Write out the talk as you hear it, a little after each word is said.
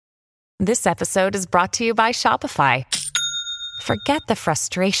This episode is brought to you by Shopify. Forget the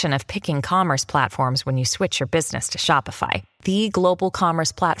frustration of picking commerce platforms when you switch your business to Shopify, the global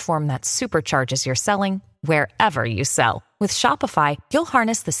commerce platform that supercharges your selling wherever you sell. With Shopify, you'll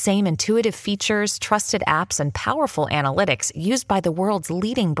harness the same intuitive features, trusted apps, and powerful analytics used by the world's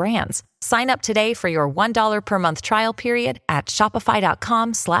leading brands. Sign up today for your $1 per month trial period at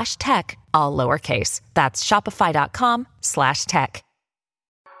shopify.com/tech, all lowercase. That's shopify.com/tech.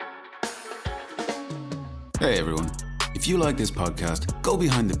 Hey everyone. If you like this podcast, go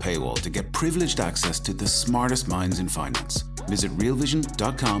behind the paywall to get privileged access to the smartest minds in finance. Visit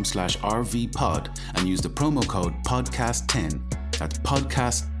realvision.com/rvpod and use the promo code podcast10. That's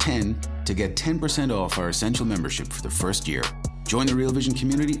podcast10 to get 10% off our essential membership for the first year. Join the Real Vision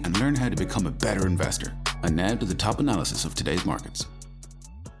community and learn how to become a better investor. And now to the top analysis of today's markets.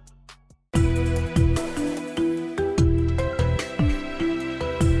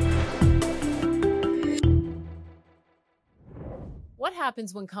 What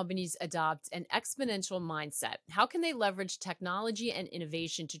happens when companies adopt an exponential mindset? How can they leverage technology and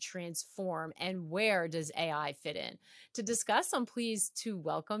innovation to transform? And where does AI fit in? To discuss, I'm pleased to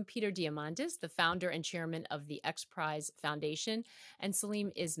welcome Peter Diamandis, the founder and chairman of the X Prize Foundation, and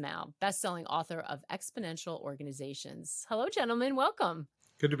Salim Ismail, best-selling author of Exponential Organizations. Hello, gentlemen. Welcome.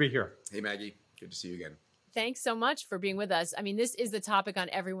 Good to be here. Hey, Maggie. Good to see you again. Thanks so much for being with us. I mean, this is the topic on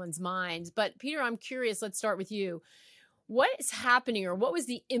everyone's minds. But Peter, I'm curious. Let's start with you. What is happening, or what was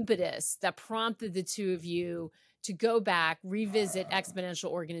the impetus that prompted the two of you to go back, revisit exponential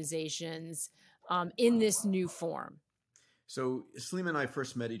organizations in this new form? So Salim and I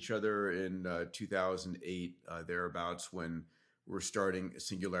first met each other in 2008, thereabouts, when we were starting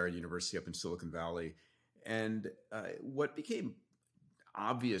Singularity University up in Silicon Valley. And what became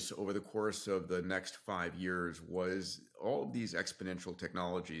obvious over the course of the next 5 years was all of these exponential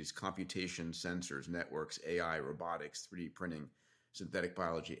technologies: computation, sensors, networks, AI, robotics, 3D printing, synthetic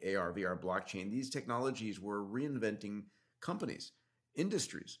biology, AR, VR, blockchain. These technologies were reinventing companies,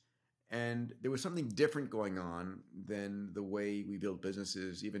 industries. And there was something different going on than the way we built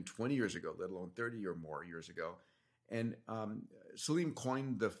businesses even 20 years ago, let alone 30 or more years ago. And Salim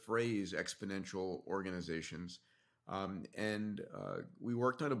coined the phrase exponential organizations. We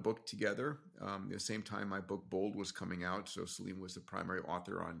worked on a book together. At the same time, my book Bold was coming out. So Salim was the primary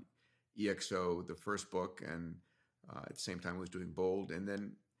author on EXO, the first book, and at the same time was doing Bold. And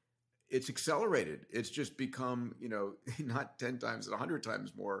then it's accelerated. It's just become, not 10 times, 100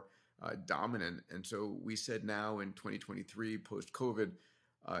 times more dominant. And so we said now in 2023, post-COVID,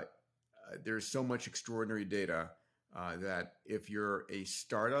 there's so much extraordinary data that if you're a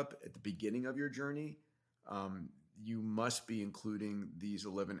startup at the beginning of your journey, you must be including these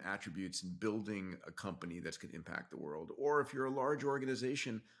 11 attributes in building a company that's going to impact the world. Or if you're a large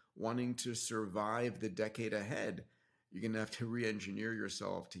organization wanting to survive the decade ahead, you're going to have to re-engineer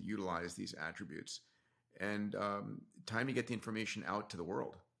yourself to utilize these attributes. And time to get the information out to the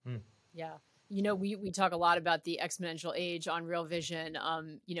world. Yeah. We talk a lot about the exponential age on Real Vision.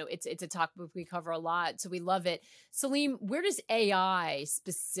 It's a topic we cover a lot, so we love it. Salim, where does AI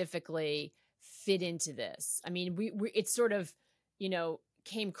specifically fit into this? I mean, it's sort of,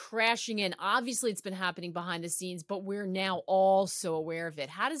 came crashing in. Obviously, it's been happening behind the scenes, but we're now all so aware of it.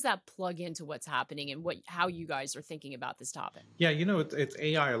 How does that plug into what's happening and how you guys are thinking about this topic? Yeah, it's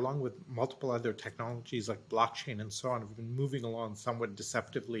AI along with multiple other technologies like blockchain and so on have been moving along somewhat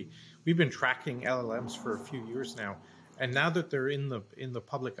deceptively. We've been tracking LLMs for a few years now, and now that they're in the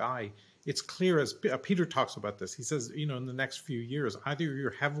public eye, it's clear, as Peter talks about this. He says, in the next few years, either you're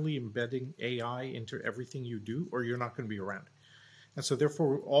heavily embedding AI into everything you do, or you're not going to be around. And so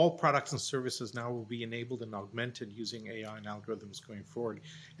therefore, all products and services now will be enabled and augmented using AI and algorithms going forward.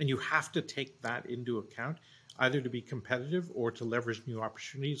 And you have to take that into account, either to be competitive or to leverage new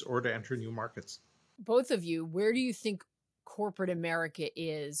opportunities or to enter new markets. Both of you, where do you think corporate America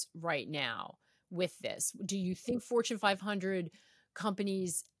is right now with this? Do you think Fortune 500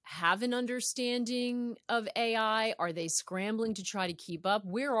 companies have an understanding of AI? Are they scrambling to try to keep up?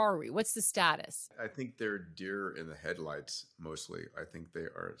 Where are we? What's the status? I think they're deer in the headlights mostly. I think they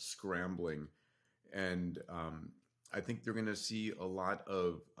are scrambling. And I think they're going to see a lot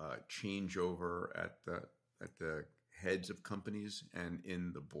of changeover at the heads of companies and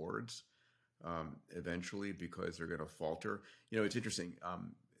in the boards eventually, because they're going to falter. It's interesting.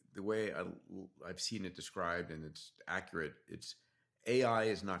 The way I've seen it described, and it's accurate, it's AI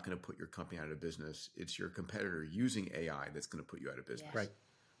is not going to put your company out of business. It's your competitor using AI that's going to put you out of business. Yes.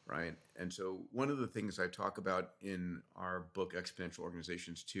 Right. And so one of the things I talk about in our book, Exponential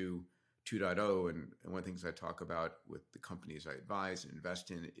Organizations 2.0, and one of the things I talk about with the companies I advise and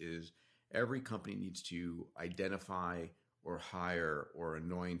invest in is every company needs to identify or hire or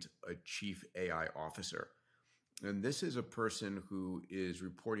anoint a chief AI officer. And this is a person who is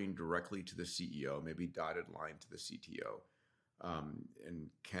reporting directly to the CEO, maybe dotted line to the CTO, and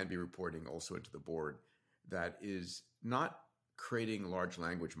can be reporting also into the board, that is not creating large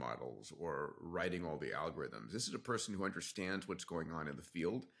language models or writing all the algorithms. This is a person who understands what's going on in the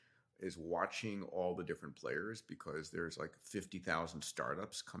field, is watching all the different players, because there's like 50,000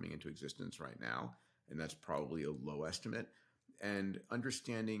 startups coming into existence right now, and that's probably a low estimate. And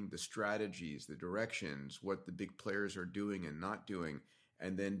understanding the strategies, the directions, what the big players are doing and not doing,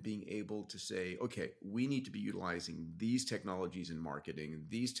 and then being able to say, okay, we need to be utilizing these technologies in marketing,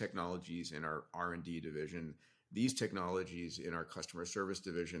 these technologies in our R&D division, these technologies in our customer service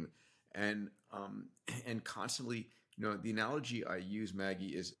division, and constantly, the analogy I use,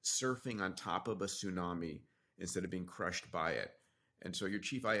 Maggie, is surfing on top of a tsunami instead of being crushed by it. And so your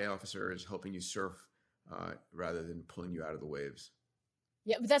chief IA officer is helping you surf rather than pulling you out of the waves.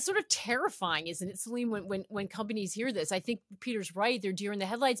 Yeah, but that's sort of terrifying, isn't it, Salim, when companies hear this? I think Peter's right. They're deer in the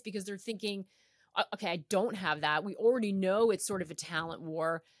headlights because they're thinking, okay, I don't have that. We already know it's sort of a talent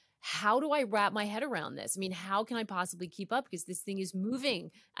war. How do I wrap my head around this? I mean, how can I possibly keep up? Because this thing is moving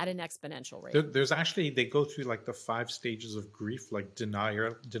at an exponential rate. There's actually, they go through like the 5 stages of grief, like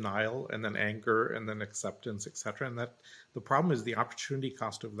denial, and then anger, and then acceptance, etc. And that the problem is the opportunity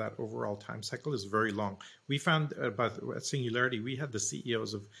cost of that overall time cycle is very long. We found about at Singularity, we had the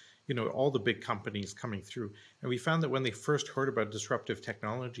CEOs of all the big companies coming through, and we found that when they first heard about disruptive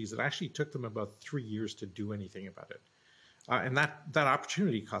technologies, it actually took them about 3 years to do anything about it. And that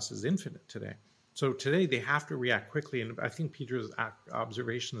opportunity cost is infinite today. So today they have to react quickly. And I think Peter's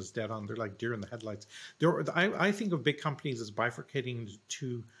observation is dead on. They're like deer in the headlights. I think of big companies as bifurcating into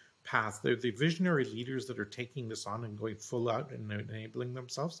 2 paths. They're the visionary leaders that are taking this on and going full out and enabling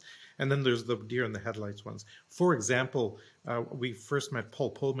themselves. And then there's the deer in the headlights ones. For example, we first met Paul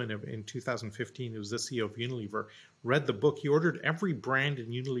Pullman in 2015, who was the CEO of Unilever, read the book. He ordered every brand in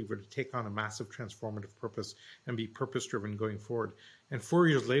Unilever to take on a massive transformative purpose and be purpose-driven going forward. And 4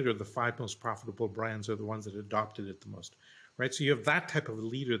 years later, the 5 most profitable brands are the ones that adopted it the most, right? So you have that type of a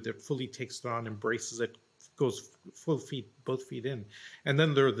leader that fully takes it on, embraces it, goes both feet in. And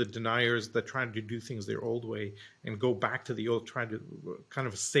then there are the deniers that try to do things their old way and go back to the old, trying to kind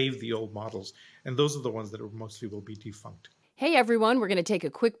of save the old models. And those are the ones that mostly will be defunct. Hey everyone, we're going to take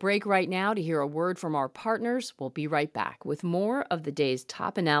a quick break right now to hear a word from our partners. We'll be right back with more of the day's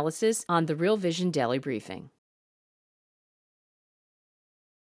top analysis on the Real Vision Daily Briefing.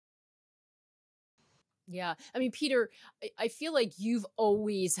 Yeah. I mean, Peter, I feel like you've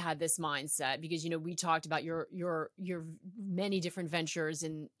always had this mindset because, we talked about your many different ventures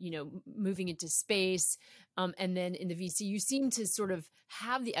and, moving into space. And then in the VC, you seem to sort of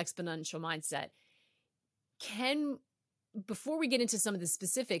have the exponential mindset. Before we get into some of the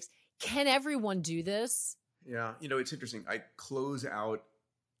specifics, can everyone do this? Yeah. It's interesting. I close out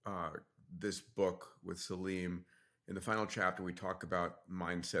this book with Salim. In the final chapter, we talk about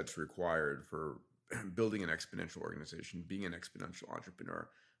mindsets required for building an exponential organization, being an exponential entrepreneur,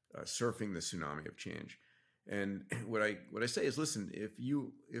 surfing the tsunami of change. And what I say is, listen, if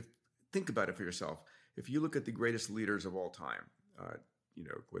think about it for yourself. If you look at the greatest leaders of all time,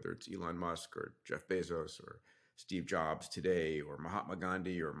 whether it's Elon Musk or Jeff Bezos or Steve Jobs today, or Mahatma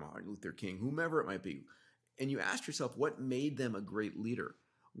Gandhi or Martin Luther King, whomever it might be, and you ask yourself, what made them a great leader?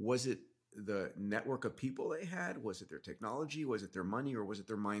 Was it the network of people they had? Was it their technology? Was it their money? Or was it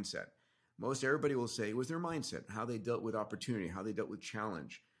their mindset? Most everybody will say it was their mindset, how they dealt with opportunity, how they dealt with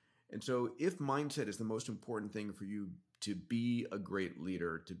challenge. And so if mindset is the most important thing for you to be a great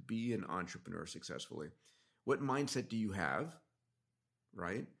leader, to be an entrepreneur successfully, what mindset do you have,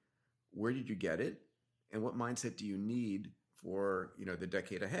 right? Where did you get it? And what mindset do you need for, the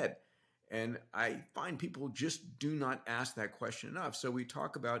decade ahead? And I find people just do not ask that question enough. So we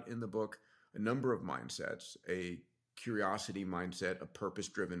talk about in the book a number of mindsets: a curiosity mindset, a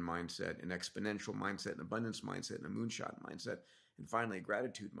purpose-driven mindset, an exponential mindset, an abundance mindset, and a moonshot mindset, and finally a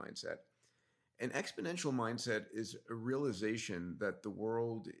gratitude mindset. An exponential mindset is a realization that the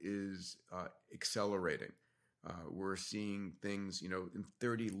world is accelerating. We're seeing things, in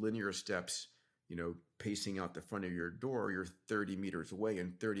 30 linear steps, pacing out the front of your door, you're 30 meters away.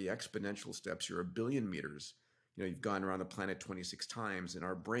 In 30 exponential steps, you're 1 billion meters. You've gone around the planet 26 times, and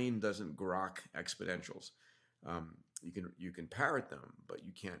our brain doesn't grok exponentials. You can parrot them, but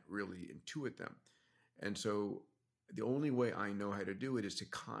you can't really intuit them. And so the only way I know how to do it is to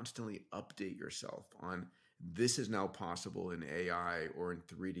constantly update yourself on this is now possible in AI or in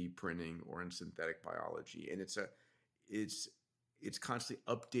 3D printing or in synthetic biology. And it's it's constantly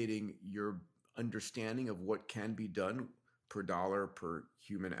updating your understanding of what can be done per dollar, per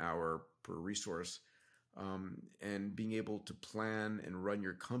human hour, per resource, and being able to plan and run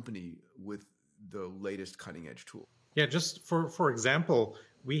your company with the latest cutting edge tool. Yeah, just for example,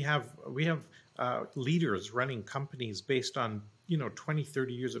 we have leaders running companies based on 20,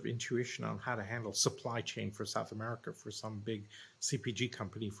 30 years of intuition on how to handle supply chain for South America for some big CPG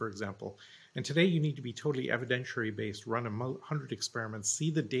company, for example. And today you need to be totally evidentiary based, run 100 experiments,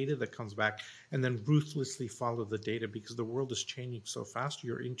 see the data that comes back, and then ruthlessly follow the data because the world is changing so fast.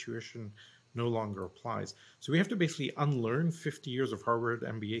 Your intuition no longer applies. So we have to basically unlearn 50 years of Harvard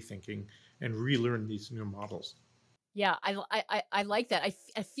MBA thinking and relearn these new models. Yeah, I like that.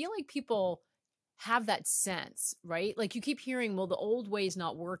 I feel like people have that sense, right? Like you keep hearing, well, the old way is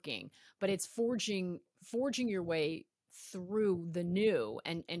not working, but it's forging your way through the new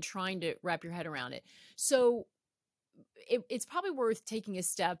and trying to wrap your head around it. So it's probably worth taking a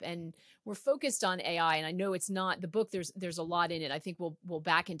step, and we're focused on AI. And I know it's not the book. There's a lot in it. I think we'll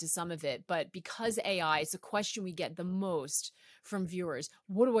back into some of it, but because AI is a question we get the most from viewers.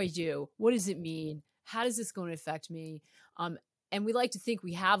 What do I do? What does it mean? How is this going to affect me? And we like to think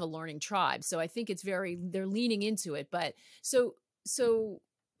we have a learning tribe. So I think they're leaning into it. But so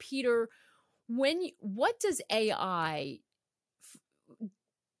Peter, what does AI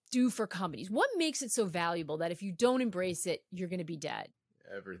do for companies? What makes it so valuable that if you don't embrace it, you're going to be dead?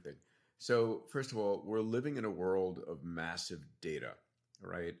 Everything. So first of all, we're living in a world of massive data,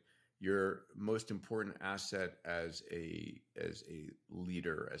 right? Your most important asset as a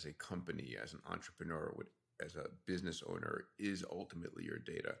leader, as a company, as an entrepreneur, as a business owner is ultimately your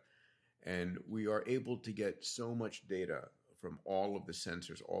data. And we are able to get so much data from all of the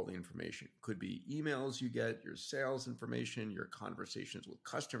sensors, all the information. Could be emails you get, your sales information, your conversations with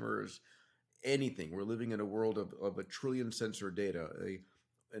customers, anything. We're living in a world of a trillion sensor data.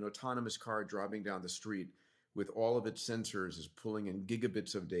 An autonomous car driving down the street with all of its sensors is pulling in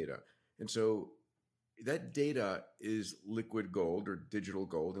gigabits of data. And so that data is liquid gold or digital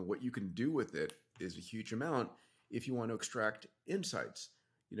gold. And what you can do with it is a huge amount if you want to extract insights.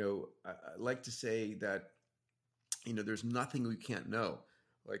 I like to say that, there's nothing we can't know.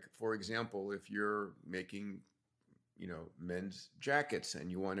 Like, for example, if you're making, men's jackets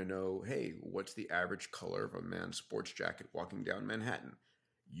and you want to know, hey, what's the average color of a man's sports jacket walking down Manhattan?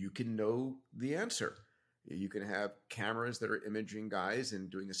 You can know the answer. You can have cameras that are imaging guys and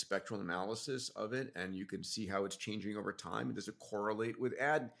doing a spectral analysis of it, and you can see how it's changing over time. And does it correlate with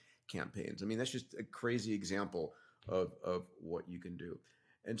ad campaigns? I mean, that's just a crazy example of what you can do.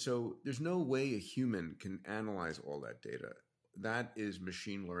 And so there's no way a human can analyze all that data. That is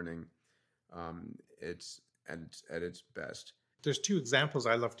machine learning. It's at its best. There's two examples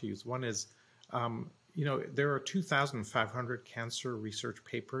I love to use. One is, there are 2,500 cancer research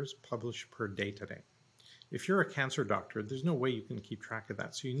papers published per day today. If you're a cancer doctor, there's no way you can keep track of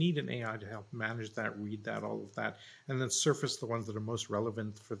that. So you need an AI to help manage that, read that, all of that, and then surface the ones that are most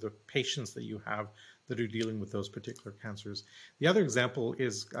relevant for the patients that you have that are dealing with those particular cancers. The other example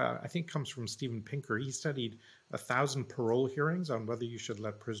is, I think comes from Steven Pinker. He studied 1,000 parole hearings on whether you should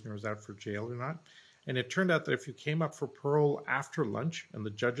let prisoners out for jail or not. And it turned out that if you came up for parole after lunch and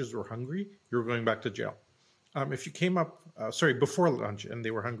the judges were hungry, you were going back to jail. If you came up, before lunch and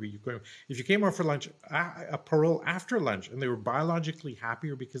they were hungry, if you came up for lunch, a parole after lunch and they were biologically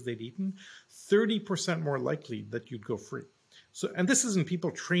happier because they'd eaten, 30% more likely that you'd go free. So, and this isn't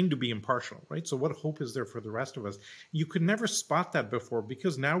people trained to be impartial, right? So what hope is there for the rest of us? You could never spot that before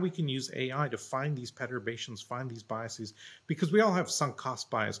because now we can use AI to find these perturbations, find these biases, because we all have sunk cost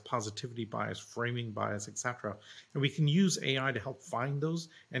bias, positivity bias, framing bias, etc. And we can use AI to help find those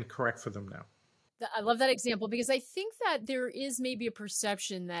and correct for them now. I love that example because I think that there is maybe a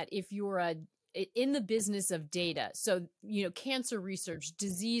perception that if you're in the business of data, so, cancer research,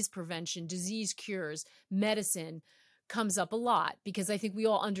 disease prevention, disease cures, medicine comes up a lot because I think we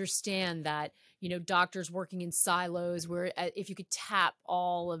all understand that, doctors working in silos where if you could tap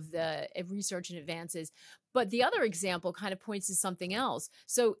all of the research and advances. But the other example kind of points to something else.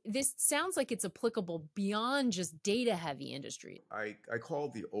 So this sounds like it's applicable beyond just data heavy industry. I call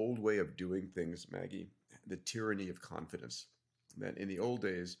the old way of doing things, Maggie, the tyranny of confidence. That in the old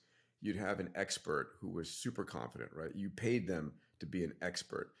days, you'd have an expert who was super confident, right? You paid them to be an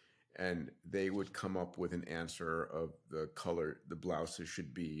expert. And they would come up with an answer of the color the blouses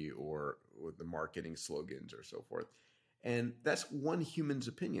should be or the marketing slogans or so forth. And that's one human's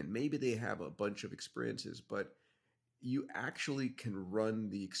opinion. Maybe they have a bunch of experiences, but you actually can run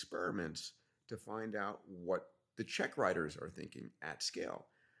the experiments to find out what the check writers are thinking at scale.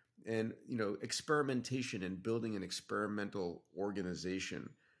 And, experimentation and building an experimental organization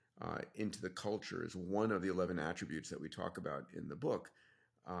into the culture is one of the 11 attributes that we talk about in the book.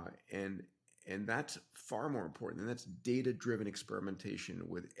 And that's far more important. And that's data-driven experimentation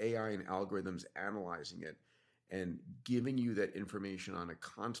with AI and algorithms analyzing it and giving you that information on a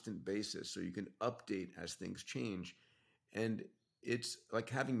constant basis so you can update as things change. And it's like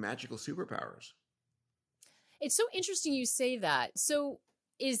having magical superpowers. It's so interesting you say that. So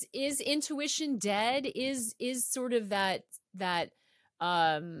is intuition dead? Is sort of that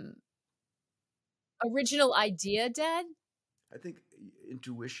original idea dead? I think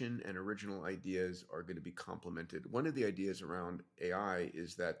intuition and original ideas are going to be complemented. One of the ideas around AI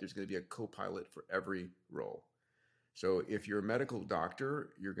is that there's going to be a co-pilot for every role. So if you're a medical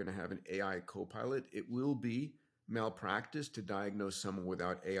doctor, you're going to have an AI co-pilot. It will be malpractice to diagnose someone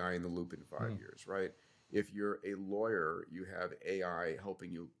without AI in the loop in 5 years, right? If you're a lawyer, you have AI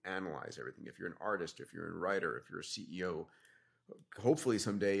helping you analyze everything. If you're an artist, if you're a writer, if you're a CEO, hopefully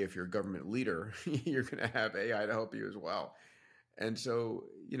someday if you're a government leader, you're going to have AI to help you as well. And so,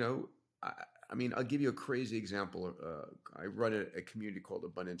 I'll give you a crazy example. I run a community called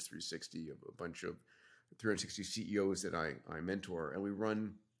Abundance 360, of a bunch of 360 CEOs that I mentor, and we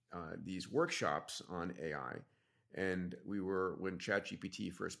run these workshops on AI. And when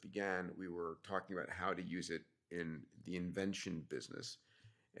ChatGPT first began, we were talking about how to use it in the invention business.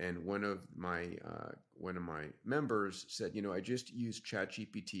 And one of my members said, I just used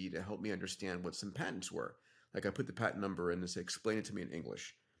ChatGPT to help me understand what some patents were. Like I put the patent number in and said, explain it to me in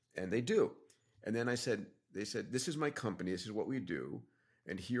English. And they do. And then they said, this is my company. This is what we do.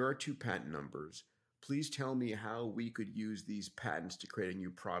 And here are 2 patent numbers. Please tell me how we could use these patents to create a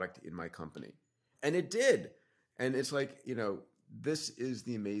new product in my company. And it did. And it's like, this is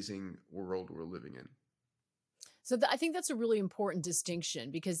the amazing world we're living in. So I think that's a really important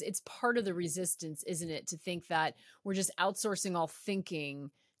distinction, because it's part of the resistance, isn't it, to think that we're just outsourcing all thinking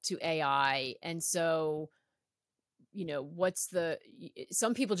to AI. And so,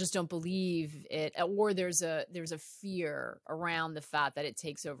 some people just don't believe it, or there's a fear around the fact that it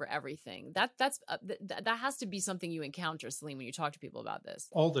takes over everything. That has to be something you encounter, Salim, when you talk to people about this.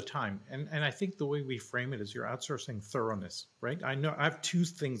 All the time. And I think the way we frame it is you're outsourcing thoroughness, right? I know I have 2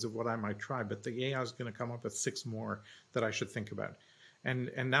 things of what I might try, but the AI is going to come up with 6 more that I should think about. And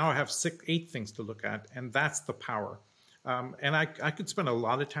now I have 8 things to look at, and that's the power. And I could spend a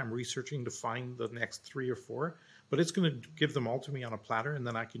lot of time researching to find the next 3 or 4, but it's going to give them all to me on a platter, and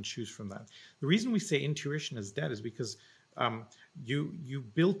then I can choose from that. The reason we say intuition is dead is because you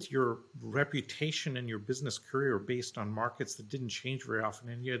built your reputation and your business career based on markets that didn't change very often,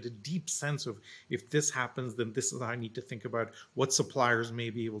 and you had a deep sense of, if this happens, then this is how I need to think about what suppliers may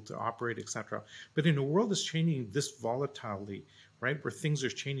be able to operate, etc. But in a world that's changing this volatilely, right, where things are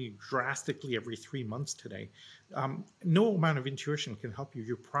changing drastically every 3 months today, no amount of intuition can help you.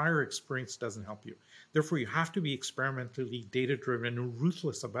 Your prior experience doesn't help you. Therefore, you have to be experimentally data-driven and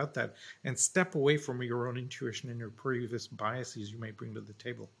ruthless about that, and step away from your own intuition and your previous biases you may bring to the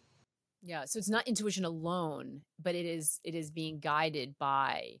table. Yeah, so it's not intuition alone, but it is being guided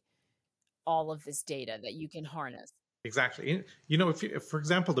by all of this data that you can harness. Exactly. If for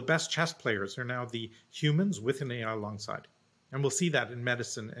example, the best chess players are now the humans with an AI alongside. And we'll see that in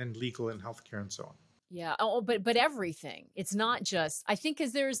medicine and legal and healthcare and so on. Yeah. Oh, but everything. It's not just, I think,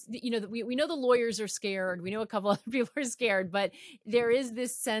 because there's, we know the lawyers are scared. We know a couple other people are scared, but there is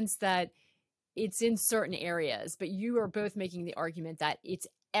this sense that it's in certain areas. But you are both making the argument that it's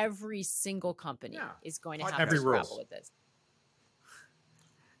every single company is going to have to grapple with this.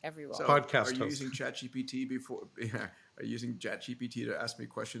 Every role. So podcast are you host. using ChatGPT before? Yeah, are you using ChatGPT to ask me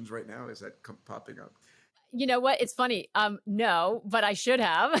questions right now? Is that popping up? You know what? It's funny. No, but I should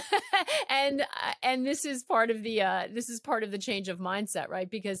have. and this is part of the change of mindset, right?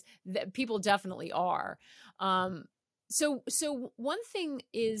 Because people definitely are. So one thing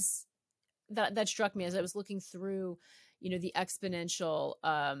is that struck me as I was looking through, the exponential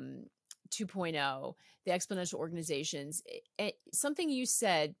 2.0, the exponential organizations. Something you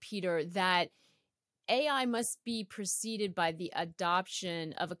said, Peter, that AI must be preceded by the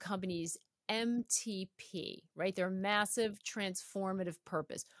adoption of a company's MTP, right? Their massive transformative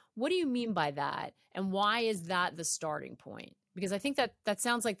purpose. What do you mean by that? And why is that the starting point? Because I think that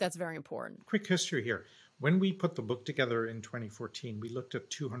sounds like that's very important. Quick history here. When we put the book together in 2014, we looked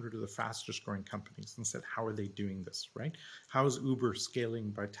at 200 of the fastest growing companies and said, how are they doing this, right? How is Uber scaling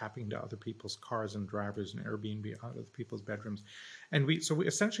by tapping into other people's cars and drivers, and Airbnb out of other people's bedrooms? And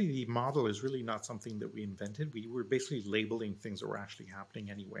essentially the model is really not something that we invented. We were basically labeling things that were actually happening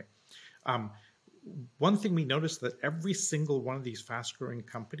anyway. one thing we noticed that every single one of these fast-growing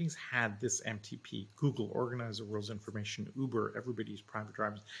companies had this MTP. Google, Organize the World's Information, Uber, everybody's private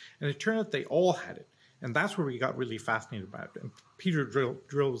drivers. And it turned out they all had it. And that's where we got really fascinated about it. And Peter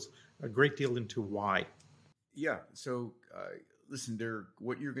drills a great deal into why. Yeah. So listen,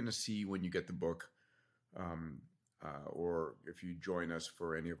 what you're going to see when you get the book, or if you join us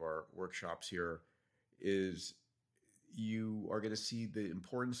for any of our workshops here, is you are going to see the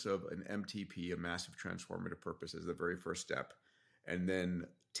importance of an MTP, a massive transformative purpose, as the very first step, and then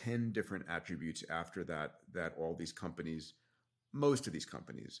 10 different attributes after that all these companies, most of these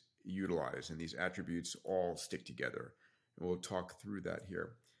companies, utilize, and these attributes all stick together. And we'll talk through that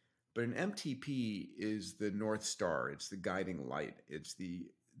here. But an MTP is the North Star. It's the guiding light. It's the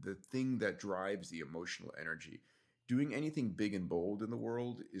thing that drives the emotional energy. Doing anything big and bold in the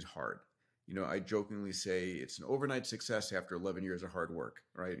world is hard. I jokingly say it's an overnight success after 11 years of hard work,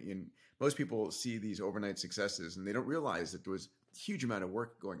 right? And most people see these overnight successes and they don't realize that there was a huge amount of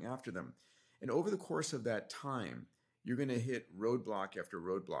work going after them. And over the course of that time, you're going to hit roadblock after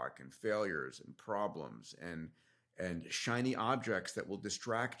roadblock and failures and problems and shiny objects that will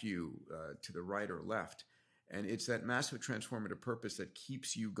distract you to the right or left. And it's that massive transformative purpose that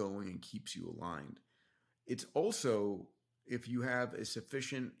keeps you going and keeps you aligned. It's also, if you have a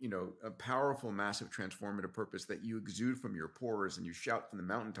sufficient, a powerful, massive transformative purpose that you exude from your pores and you shout from the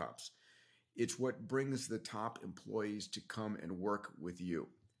mountaintops, it's what brings the top employees to come and work with you,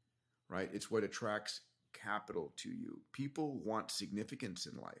 right? It's what attracts capital to you. People want significance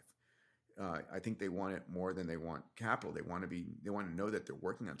in life. I think they want it more than they want capital. They want to know that they're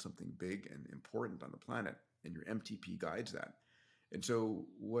working on something big and important on the planet, and your MTP guides that. And so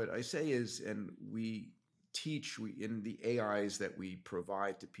what I say is, and we teach in the AIs that we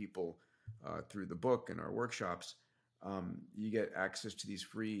provide to people through the book and our workshops, you get access to these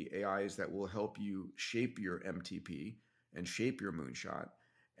free AIs that will help you shape your MTP and shape your moonshot.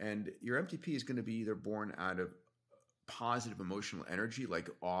 And your MTP is going to be either born out of positive emotional energy, like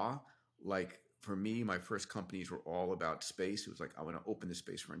awe. Like for me, my first companies were all about space. It was like, I want to open the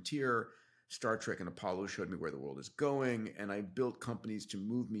space frontier. Star Trek and Apollo showed me where the world is going. And I built companies to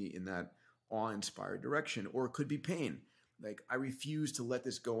move me in that awe-inspired direction. Or it could be pain. Like I refuse to let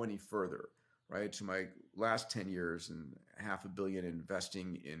this go any further, right? So my last 10 years and $500 million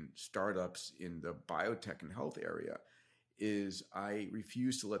investing in startups in the biotech and health area is I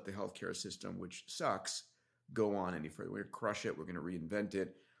refuse to let the healthcare system, which sucks, go on any further. We're going to crush it. We're going to reinvent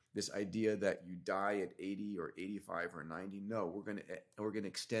it. This idea that you die at 80 or 85 or 90, no, we're going to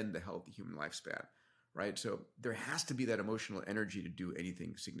extend the healthy human lifespan, right? So there has to be that emotional energy to do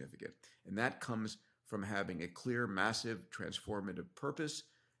anything significant. And that comes from having a clear, massive, transformative purpose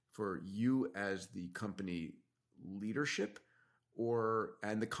for you as the company leadership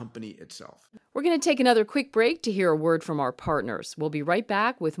and the company itself. We're going to take another quick break to hear a word from our partners. We'll be right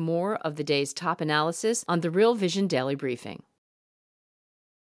back with more of the day's top analysis on the Real Vision Daily Briefing.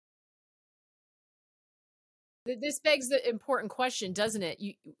 This begs the important question, doesn't it?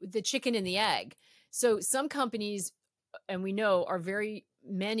 The chicken and the egg. So some companies, and we know,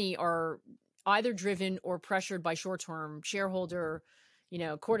 many are either driven or pressured by short-term shareholder,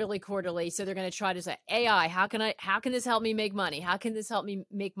 quarterly. So they're going to try to say, AI, how can this help me make money? How can this help me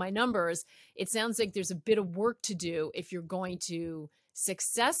make my numbers? It sounds like there's a bit of work to do if you're going to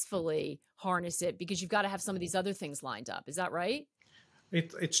successfully harness it, because you've got to have some of these other things lined up. Is that right?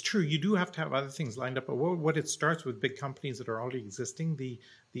 It's true. You do have to have other things lined up. But what it starts with big companies that are already existing, the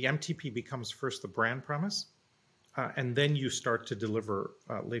MTP becomes first the brand promise, and then you start to deliver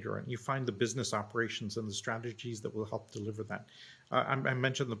later on. You find the business operations and the strategies that will help deliver that. I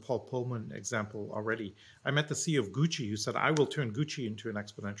mentioned the Paul Pullman example already. I met the CEO of Gucci who said, I will turn Gucci into an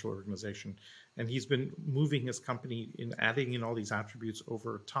exponential organization. And he's been moving his company in adding in all these attributes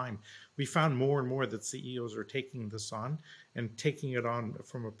over time. We found more and more that CEOs are taking this on and taking it on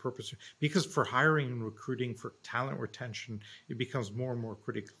from a purpose. Because for hiring and recruiting, for talent retention, it becomes more and more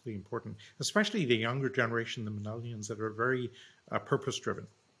critically important, especially the younger generation, the millennials, that are very purpose-driven.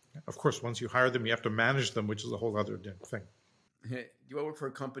 Of course, once you hire them, you have to manage them, which is a whole other thing. Do you want to work for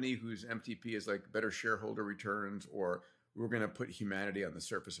a company whose MTP is like better shareholder returns, or we're going to put humanity on the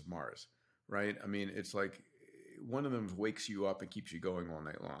surface of Mars, right? I mean, it's like one of them wakes you up and keeps you going all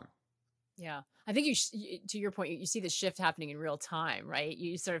night long. Yeah. I think to your point, you see the shift happening in real time, right?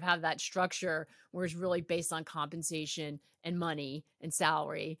 You sort of have that structure where it's really based on compensation and money and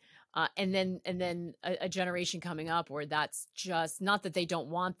salary. And then a generation coming up where that's just, not that they don't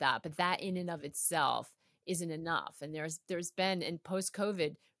want that, but that in and of itself isn't enough. And there's been, in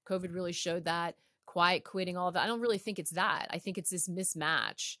post-COVID, COVID really showed that, quiet quitting, all of that. I don't really think it's that. I think it's this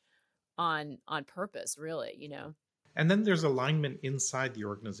mismatch on purpose, really, And then there's alignment inside the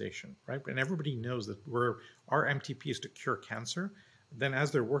organization, right? And everybody knows that our MTP is to cure cancer. Then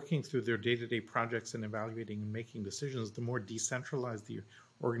as they're working through their day-to-day projects and evaluating and making decisions, the more decentralized the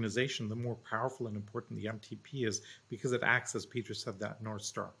organization, the more powerful and important the MTP is, because it acts, as Peter said, that North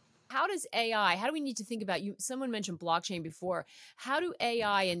Star. How do we need to think about, someone mentioned blockchain before. How do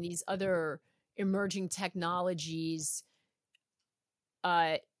AI and these other emerging technologies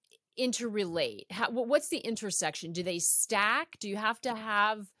interrelate? What's the intersection? Do they stack? Do you have to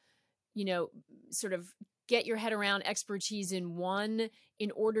have, sort of get your head around expertise in one in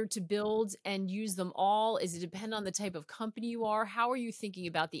order to build and use them all? Does it depend on the type of company you are? How are you thinking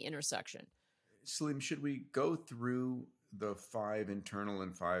about the intersection? Salim, should we go through the 5 internal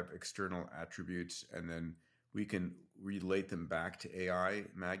and 5 external attributes, and then we can relate them back to AI,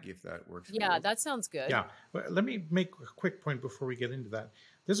 Maggie, if that works for you? Yeah, that sounds good. Yeah. Well, let me make a quick point before we get into that.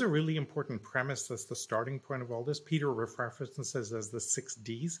 There's a really important premise that's the starting point of all this. Peter references as the 6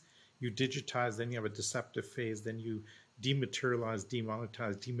 Ds. You digitize, then you have a deceptive phase, then you dematerialize,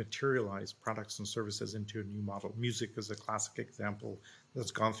 demonetize, dematerialize products and services into a new model. Music is a classic example that's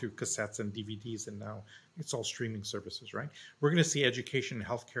gone through cassettes and DVDs, and now it's all streaming services, right? We're going to see education,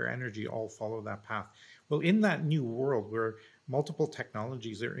 healthcare, energy all follow that path. Well, in that new world where multiple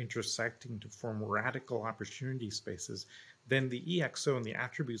technologies are intersecting to form radical opportunity spaces, then the EXO and the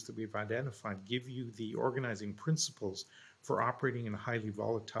attributes that we've identified give you the organizing principles for operating in a highly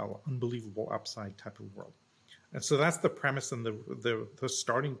volatile, unbelievable upside type of world. And so that's the premise and the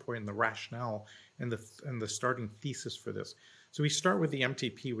starting point and the rationale and the starting thesis for this. So we start with the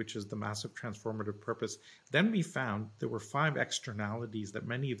MTP, which is the massive transformative purpose. Then we found there were 5 externalities that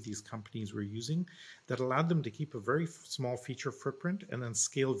many of these companies were using that allowed them to keep a very small feature footprint and then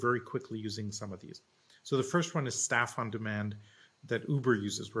scale very quickly using some of these. So the first one is staff on demand that Uber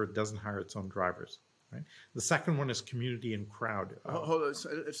uses, where it doesn't hire its own drivers. Right. The second one is community and crowd. Hold on.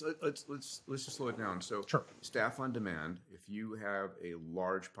 Let's just slow it down. So, sure. Staff on demand. If you have a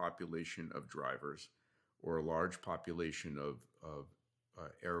large population of drivers or a large population of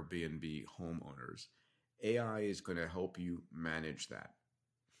Airbnb homeowners, AI is going to help you manage that.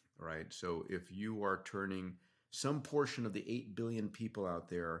 Right. So if you are turning some portion of the 8 billion people out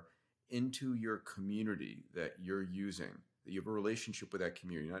there into your community that you're using, that you have a relationship with that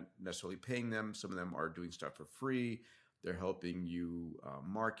community, not necessarily paying them. Some of them are doing stuff for free. They're helping you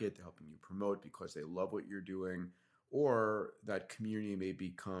market, they're helping you promote because they love what you're doing. Or that community may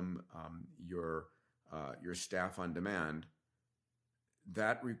become your staff on demand.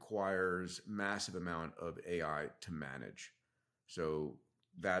 That requires massive amount of AI to manage. So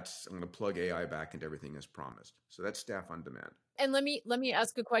I'm going to plug AI back into everything as promised. So that's staff on demand. And let me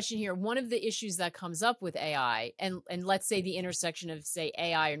ask a question here. One of the issues that comes up with AI, and let's say the intersection of, say,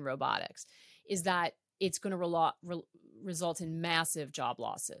 AI and robotics, is that it's going to result in massive job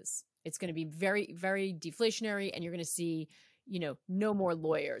losses. It's going to be very, very deflationary, and you're going to see, no more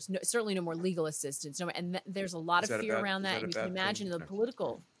lawyers, certainly no more legal assistants. There's a lot of fear around that, and you can imagine in the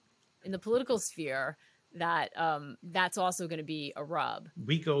political sphere that that's also going to be a rub.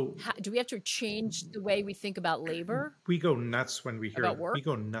 Do we have to change the way we think about labor? We go nuts when we hear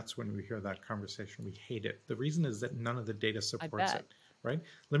that conversation. We hate it. The reason is that none of the data supports it. Right?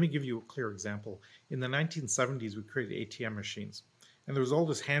 Let me give you a clear example. In the 1970s, we created ATM machines, and there was all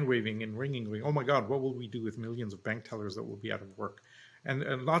this hand waving and ringing, going, "Oh my God, what will we do with millions of bank tellers that will be out of work?" And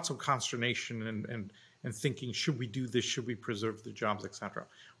lots of consternation and thinking, should we do this? Should we preserve the jobs, etc.?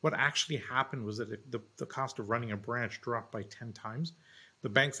 What actually happened was that the cost of running a branch dropped by 10 times. The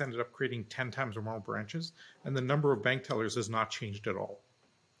banks ended up creating 10 times or more branches, and the number of bank tellers has not changed at all.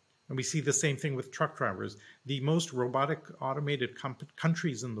 And we see the same thing with truck drivers. The most robotic automated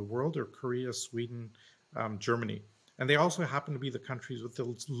countries in the world are Korea, Sweden, Germany. And they also happen to be the countries with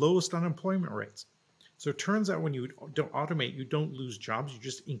the lowest unemployment rates. So it turns out when you don't automate, you don't lose jobs, you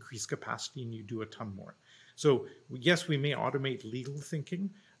just increase capacity and you do a ton more. So yes, we may automate legal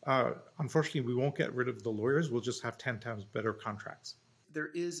thinking. Unfortunately, we won't get rid of the lawyers. We'll just have 10 times better contracts. There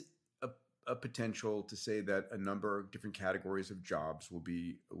is a potential to say that a number of different categories of jobs will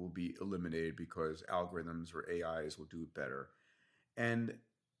be eliminated because algorithms or AIs will do it better. And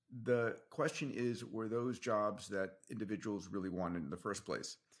the question is, were those jobs that individuals really wanted in the first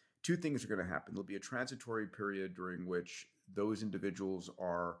place? 2 things are going to happen. There'll be a transitory period during which those individuals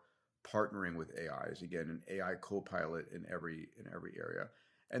are partnering with AIs, again, an AI co-pilot in every area.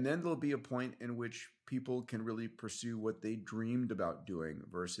 And then there'll be a point in which people can really pursue what they dreamed about doing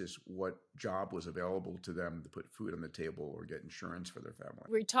versus what job was available to them to put food on the table or get insurance for their family.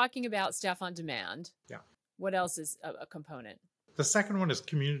 We're talking about staff on demand. Yeah. What else is a component? The second one is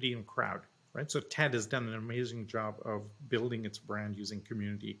community and crowd, right? So TED has done an amazing job of building its brand using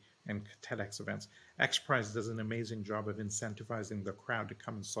community and TEDx events. XPRIZE does an amazing job of incentivizing the crowd to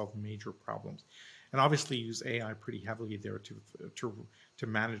come and solve major problems. And obviously use AI pretty heavily there to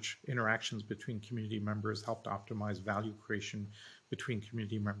manage interactions between community members, help to optimize value creation between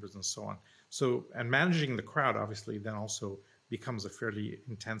community members and so on. So, and managing the crowd obviously then also becomes a fairly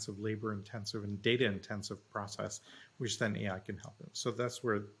intensive, labor-intensive, and data-intensive process, which then AI can help in. So that's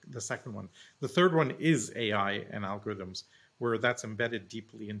where the second one. The third one is AI and algorithms, where that's embedded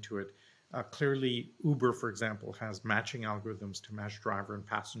deeply into it. Clearly, Uber, for example, has matching algorithms to match driver and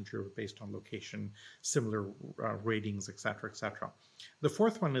passenger based on location, similar ratings, et cetera, et cetera. The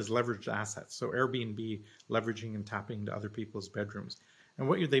fourth one is leveraged assets. So Airbnb leveraging and tapping into other people's bedrooms. And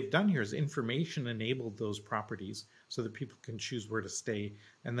what they've done here is information enabled those properties so that people can choose where to stay.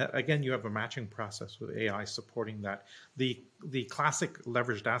 And that, again, you have a matching process with AI supporting that. The classic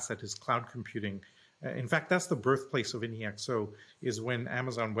leveraged asset is cloud computing. In fact, that's the birthplace of an EXO, is when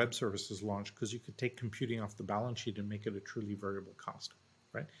Amazon Web Services launched, because you could take computing off the balance sheet and make it a truly variable cost,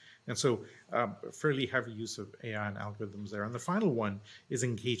 right? And so fairly heavy use of AI and algorithms there. And the final one is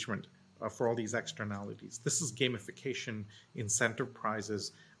engagement. For all these externalities. This is gamification, incentive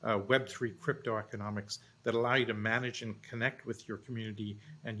prizes, Web3 crypto economics that allow you to manage and connect with your community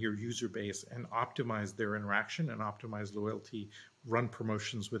and your user base and optimize their interaction and optimize loyalty, run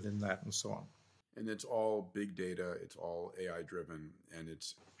promotions within that, and so on. And it's all big data, it's all AI driven, and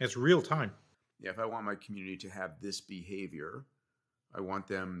it's real time. Yeah, if I want my community to have this behavior, I want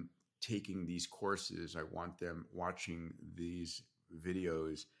them taking these courses, I want them watching these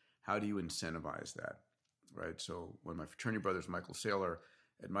videos. How do you incentivize that, right? So when my fraternity brothers, Michael Saylor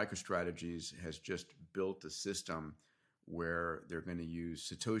at MicroStrategies, has just built a system where they're going to use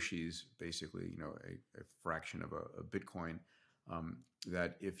Satoshis, basically, a fraction of a Bitcoin,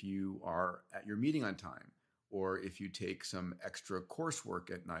 that if you are at your meeting on time, or if you take some extra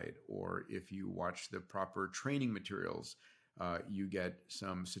coursework at night, or if you watch the proper training materials, you get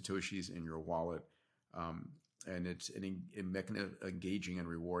some Satoshis in your wallet. And it's a mechanism engaging and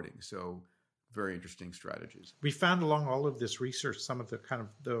rewarding. So very interesting strategies. We found along all of this research some of the kind of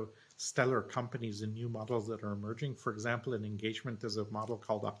the stellar companies and new models that are emerging. For example, in engagement, there's a model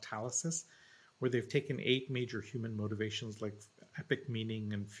called Octalysis, where they've taken 8 major human motivations like epic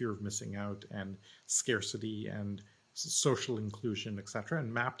meaning and fear of missing out and scarcity and social inclusion, et cetera,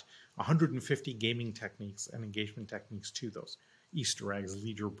 and mapped 150 gaming techniques and engagement techniques to those. Easter eggs,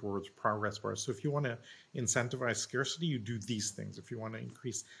 leaderboards, progress bars. So if you want to incentivize scarcity, you do these things. If you want to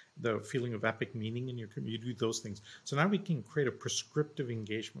increase the feeling of epic meaning in your community, you do those things. So now we can create a prescriptive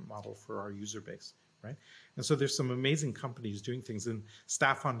engagement model for our user base, right? And so there's some amazing companies doing things. And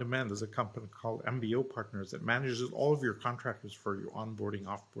Staff on Demand, there's a company called MBO Partners that manages all of your contractors for you, onboarding,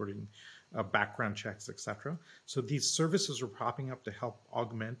 offboarding, background checks, etc. So these services are popping up to help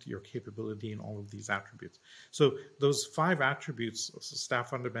augment your capability in all of these attributes. So those 5 attributes,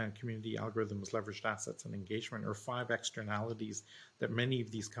 staff on demand, community, algorithms, leveraged assets, and engagement, are 5 externalities that many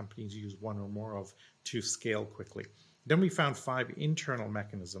of these companies use one or more of to scale quickly. Then we found 5 internal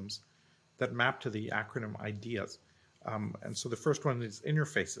mechanisms that map to the acronym IDEAS. And so the first one is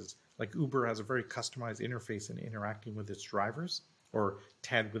interfaces. Like Uber has a very customized interface in interacting with its drivers, or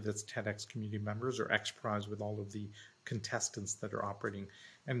TED with its TEDx community members, or XPRIZE with all of the contestants that are operating.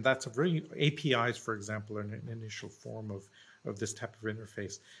 And that's a very, APIs, for example, are an initial form of this type of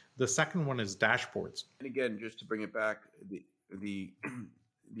interface. The second one is dashboards. And again, just to bring it back,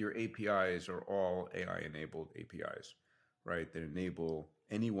 your APIs are all AI-enabled APIs, right? That enable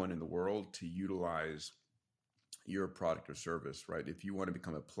anyone in the world to utilize your product or service, right? If you want to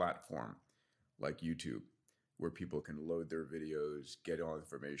become a platform like YouTube, where people can load their videos, get all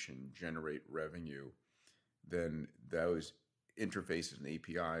information, generate revenue, then those interfaces and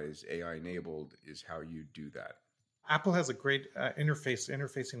APIs, AI-enabled, is how you do that. Apple has a great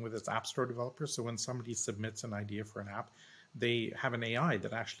interfacing with its App Store developers. So when somebody submits an idea for an app, they have an AI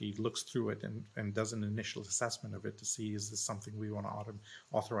that actually looks through it and does an initial assessment of it to see, is this something we want to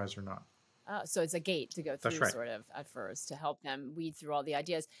authorize or not? So it's a gate to go through, right, sort of at first, to help them weed through all the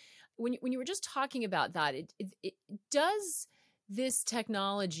ideas. When you were just talking about that, it does this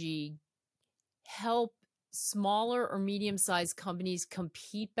technology help smaller or medium-sized companies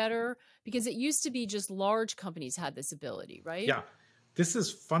compete better? Because it used to be just large companies had this ability, right? Yeah. This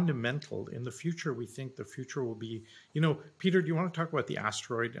is fundamental. In the future, we think the future will be, Peter, do you want to talk about the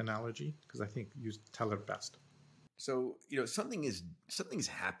asteroid analogy? Because I think you tell it best. So, something's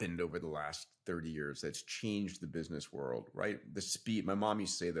happened over the last 30 years that's changed the business world, right? The speed, my mom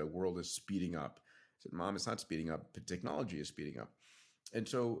used to say the world is speeding up. said, Mom, it's not speeding up, but technology is speeding up. And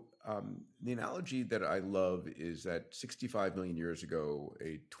so the analogy that I love is that 65 million years ago,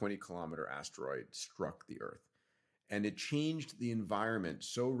 a 20-kilometer asteroid struck the Earth. And it changed the environment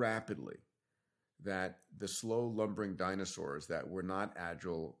so rapidly that the slow lumbering dinosaurs that were not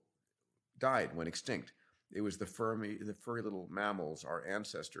agile died, went extinct. It was the furry little mammals, our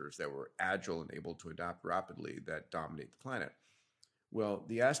ancestors, that were agile and able to adapt rapidly that dominate the planet. Well,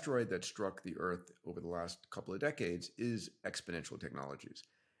 the asteroid that struck the Earth over the last couple of decades is exponential technologies.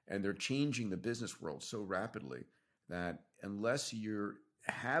 And they're changing the business world so rapidly that unless you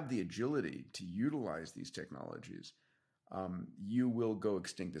have the agility to utilize these technologies, you will go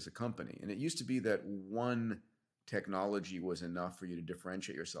extinct as a company. And it used to be that one technology was enough for you to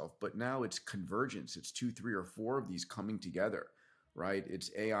differentiate yourself, but now it's convergence. It's 2, 3, or 4 of these coming together, right?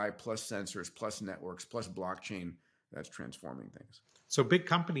 It's AI plus sensors, plus networks, plus blockchain that's transforming things. So big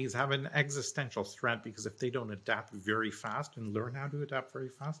companies have an existential threat because if they don't adapt very fast and learn how to adapt very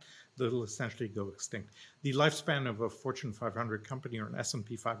fast, they'll essentially go extinct. The lifespan of a Fortune 500 company or an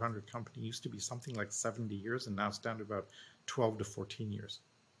S&P 500 company used to be something like 70 years, and now it's down to about 12 to 14 years.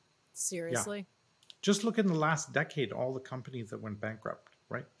 Seriously? Yeah. Just look in the last decade, all the companies that went bankrupt,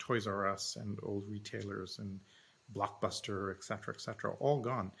 right? Toys R Us and old retailers and Blockbuster, et cetera, all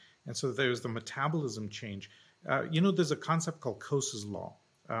gone. And so there's the metabolism change. There's a concept called Coase's law.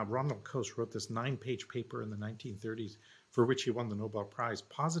 Ronald Coase wrote this 9-page paper in the 1930s for which he won the Nobel Prize,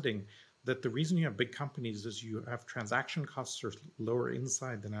 positing that the reason you have big companies is you have transaction costs are lower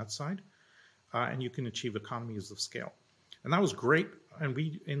inside than outside, and you can achieve economies of scale. And that was great. And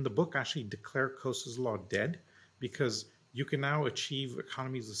we, in the book, actually declare Coase's law dead because you can now achieve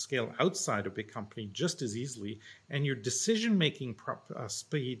economies of scale outside a big company just as easily, and your decision-making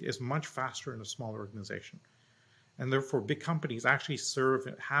speed is much faster in a smaller organization. And therefore, big companies actually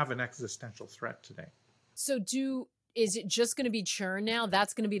have an existential threat today. So is it just going to be churn now?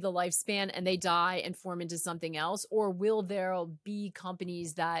 That's going to be the lifespan and they die and form into something else? Or will there be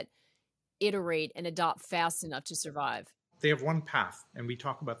companies that iterate and adopt fast enough to survive? They have one path, and we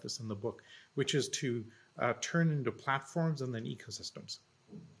talk about this in the book, which is to turn into platforms and then ecosystems.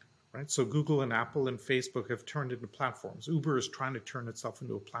 Right? So Google and Apple and Facebook have turned into platforms. Uber is trying to turn itself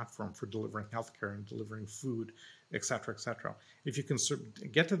into a platform for delivering healthcare and delivering food, et cetera, et cetera. If you can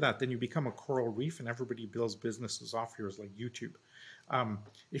get to that, then you become a coral reef and everybody builds businesses off yours like YouTube.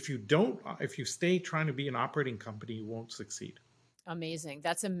 If you stay trying to be an operating company, you won't succeed. Amazing.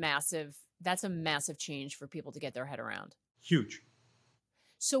 That's a massive change for people to get their head around. Huge.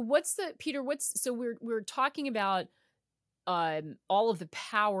 So we're talking about all of the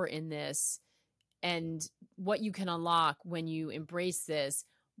power in this and what you can unlock when you embrace this.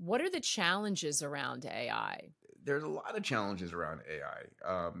 What are the challenges around AI? There's a lot of challenges around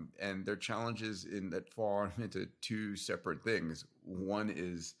AI, and they're challenges that fall into two separate things. One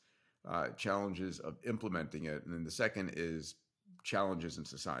is challenges of implementing it, and then the second is challenges in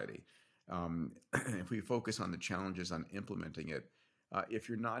society. If we focus on the challenges on implementing it, if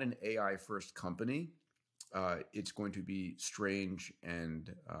you're not an AI-first company, it's going to be strange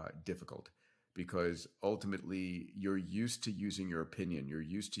and difficult because ultimately you're used to using your opinion, you're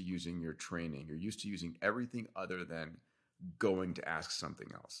used to using your training, you're used to using everything other than going to ask something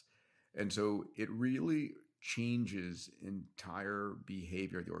else. And so it really changes entire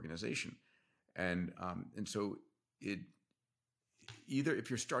behavior of the organization. And so either if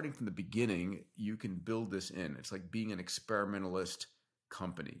you're starting from the beginning, you can build this in. It's like being an experimentalist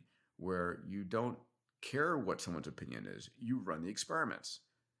company where you don't care what someone's opinion is. You run the experiments.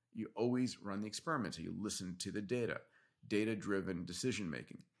 You always run the experiments. You listen to the data-driven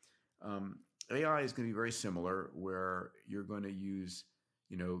decision-making. AI is going to be very similar where you're going to use,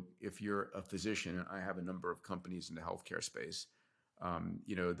 if you're a physician, and I have a number of companies in the healthcare space,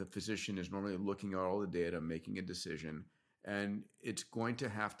 the physician is normally looking at all the data, making a decision, and it's going to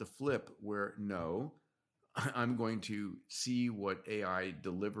have to flip where, no, I'm going to see what AI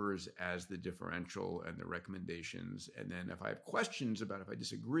delivers as the differential and the recommendations. And then if I have questions about if I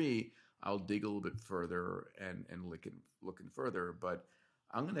disagree, I'll dig a little bit further and looking further. But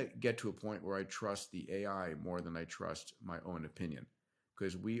I'm going to get to a point where I trust the AI more than I trust my own opinion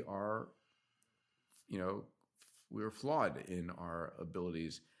because we are flawed in our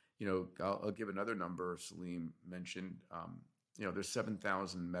abilities. I'll give another number Salim mentioned. There's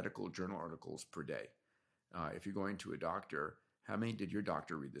 7,000 medical journal articles per day. If you're going to a doctor, how many did your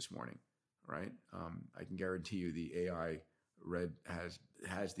doctor read this morning, right? I can guarantee you the AI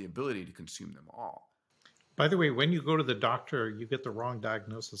has the ability to consume them all. By the way, when you go to the doctor, you get the wrong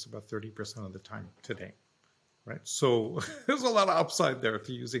diagnosis about 30% of the time today, right? So there's a lot of upside there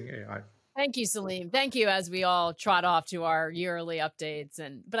to using AI. Thank you, Salim. Thank you as we all trot off to our yearly updates.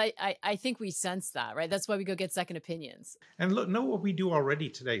 But I think we sense that, right? That's why we go get second opinions. And look, know what we do already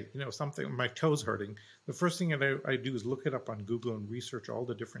today. Something, my toes hurting. The first thing that I do is look it up on Google and research all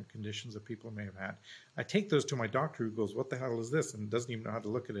the different conditions that people may have had. I take those to my doctor who goes, what the hell is this? And doesn't even know how to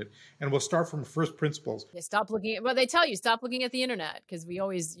look at it. And we'll start from first principles. Yeah, stop looking at, well, they tell you, stop looking at the internet, because we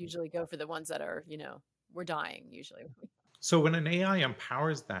always usually go for the ones that are, we're dying usually. So when an AI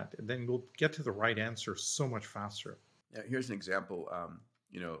empowers that, then we'll get to the right answer so much faster. Yeah, here's an example.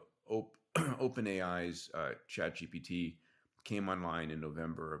 OpenAI's ChatGPT came online in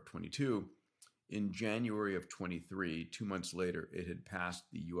November of 22. In January of 23, 2 months later, it had passed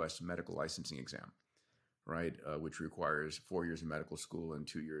the U.S. medical licensing exam, right, which requires 4 years of medical school and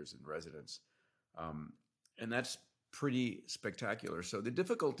 2 years in residence. And that's pretty spectacular. So the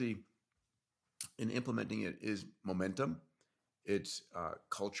difficulty in implementing it is momentum. It's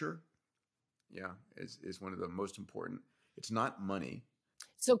culture, is one of the most important. It's not money.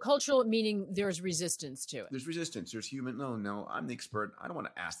 So cultural, meaning there's resistance to it. There's resistance. There's human. No, I'm the expert. I don't want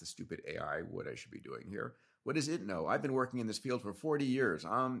to ask the stupid AI what I should be doing here. What does it know? I've been working in this field for 40 years.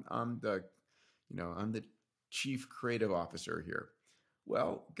 I'm the chief creative officer here.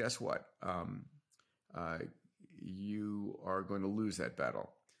 Well, guess what? You are going to lose that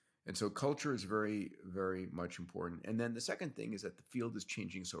battle. And so culture is very, very much important. And then the second thing is that the field is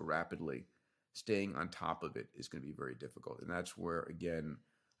changing so rapidly. Staying on top of it is going to be very difficult. And that's where, again,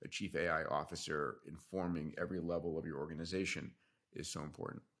 a chief AI officer informing every level of your organization is so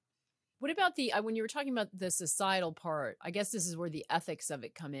important. What about when you were talking about the societal part, I guess this is where the ethics of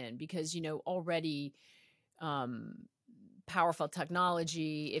it come in, because, already powerful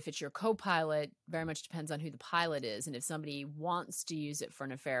technology, if it's your co-pilot, very much depends on who the pilot is. And if somebody wants to use it for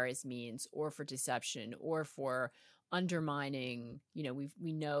nefarious means or for deception or for undermining,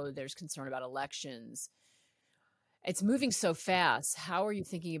 we know there's concern about elections. It's moving so fast. How are you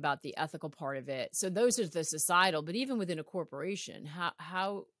thinking about the ethical part of it? So those are the societal, but even within a corporation,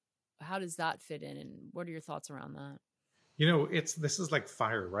 how does that fit in? And what are your thoughts around that? This is like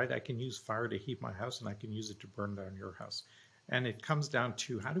fire, right? I can use fire to heat my house and I can use it to burn down your house. And it comes down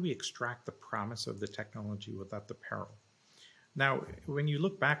to how do we extract the promise of the technology without the peril? Now, when you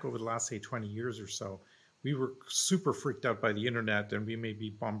look back over the last, say, 20 years or so, we were super freaked out by the internet and we may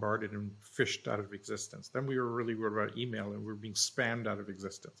be bombarded and fished out of existence. Then we were really worried about email and we were being spammed out of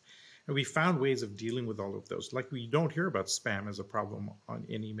existence. And we found ways of dealing with all of those. Like we don't hear about spam as a problem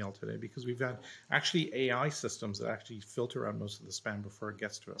in email today because we've had actually AI systems that actually filter out most of the spam before it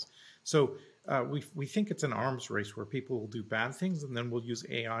gets to us. So we think it's an arms race where people will do bad things and then we'll use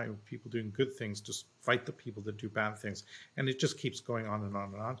AI with people doing good things to fight the people that do bad things. And it just keeps going on and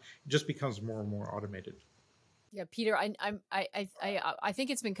on and on. It just becomes more and more automated. Yeah, Peter, I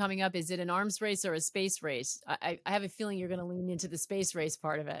think it's been coming up. Is it an arms race or a space race? I have a feeling you're going to lean into the space race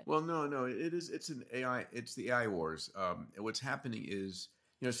part of it. Well, no, it is. It's an AI. It's the AI wars. What's happening is,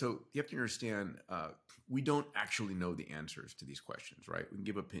 so you have to understand, we don't actually know the answers to these questions, right? We can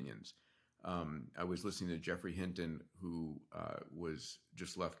give opinions. I was listening to Jeffrey Hinton, who was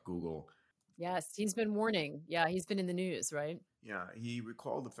just left Google. Yes, he's been warning. Yeah, he's been in the news, right? Yeah, he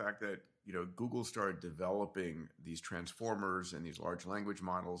recalled the fact that Google started developing these transformers and these large language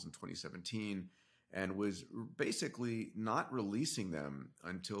models in 2017 and was basically not releasing them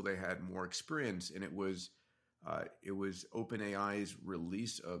until they had more experience. And it was OpenAI's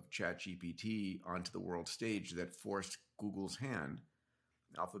release of ChatGPT onto the world stage that forced Google's hand,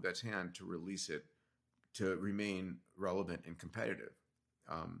 Alphabet's hand, to release it to remain relevant and competitive.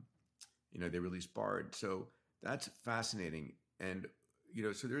 They released Bard. So that's fascinating. And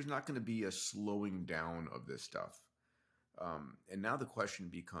so there's not going to be a slowing down of this stuff. And now the question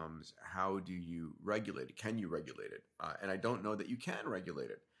becomes, how do you regulate it? Can you regulate it? And I don't know that you can regulate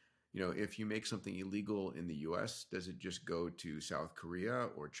it. If you make something illegal in the US, does it just go to South Korea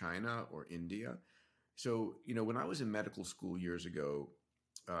or China or India? So, when I was in medical school years ago,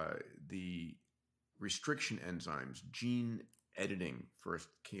 the restriction enzymes, gene editing, first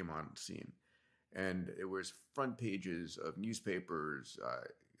came on scene. And it was front pages of newspapers.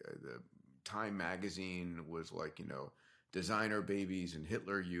 The Time magazine was like, designer babies and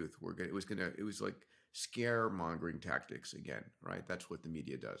Hitler youth. It was like scaremongering tactics again, right? That's what the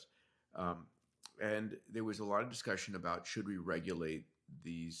media does. And there was a lot of discussion about, should we regulate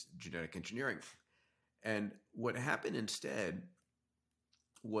these genetic engineering? And what happened instead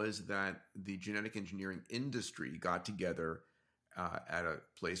was that the genetic engineering industry got together at a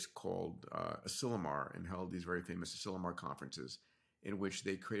place called Asilomar and held these very famous Asilomar conferences in which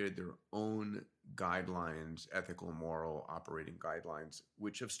they created their own guidelines, ethical and moral operating guidelines,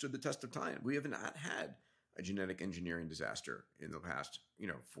 which have stood the test of time. We have not had a genetic engineering disaster in the past,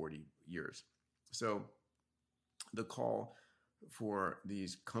 40 years. So the call for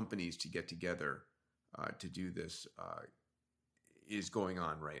these companies to get together to do this is going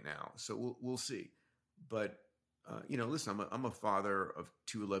on right now. So we'll see. But listen, I'm a father of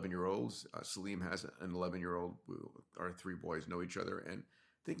two 11-year-olds. Salim has an 11-year-old. Our three boys know each other, and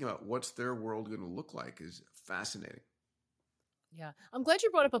thinking about what's their world going to look like is fascinating. Yeah, I'm glad you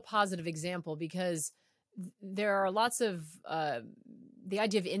brought up a positive example, because there are lots of the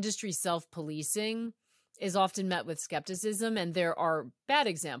idea of industry self-policing is often met with skepticism, and there are bad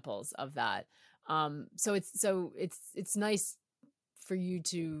examples of that. So it's nice for you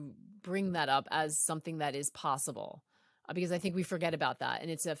to bring that up as something that is possible, because I think we forget about that, and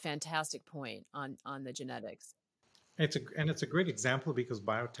it's a fantastic point on the genetics. It's a great example because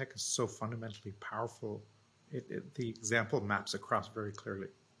biotech is so fundamentally powerful. The example maps across very clearly.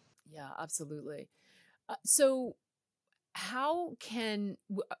 Yeah, absolutely. So how can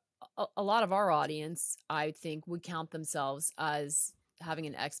a lot of our audience, I think, would count themselves as having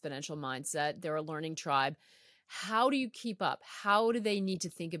an exponential mindset. They're a learning tribe. How do you keep up? How do they need to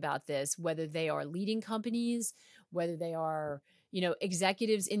think about this, whether they are leading companies, whether they are,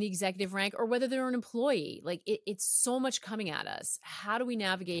 executives in the executive rank, or whether they're an employee? Like it's so much coming at us. How do we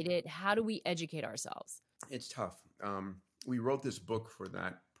navigate it? How do we educate ourselves? It's tough. We wrote this book for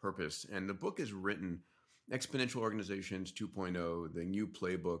that purpose, and the book is written Exponential Organizations 2.0, the new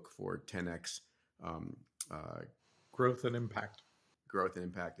playbook for 10x growth and impact. Growth and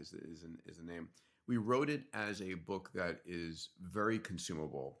impact is the name. We wrote it as a book that is very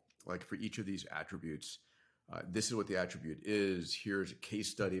consumable. Like for each of these attributes, this is what the attribute is. Here's a case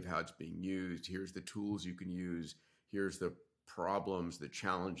study of how it's being used. Here's the tools you can use. Here's the problems, the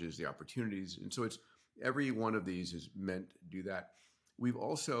challenges, the opportunities. And so it's every one of these is meant to do that. We've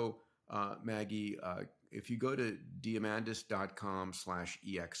also, Maggie, if you go to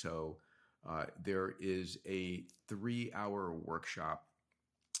diamandis.com/EXO, there is a 3-hour workshop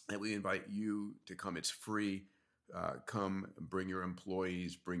that we invite you to come. It's free. Come, bring your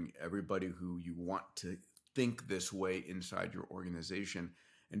employees, bring everybody who you want to think this way inside your organization.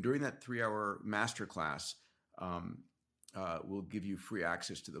 And during that 3-hour masterclass, we'll give you free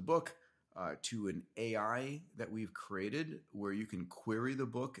access to the book, to an AI that we've created where you can query the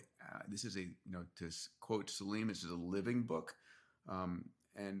book. This is to quote Salim, this is a living book,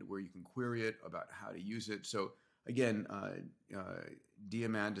 and where you can query it about how to use it. So again,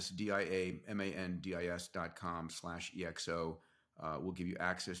 Diamandis, diamandis.com/EXO will give you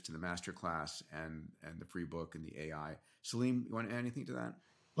access to the masterclass and the free book and the AI. Salim, you want to add anything to that?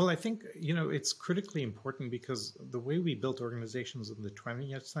 Well, I think, it's critically important because the way we built organizations in the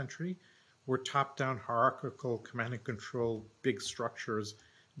 20th century were top-down, hierarchical, command and control, big structures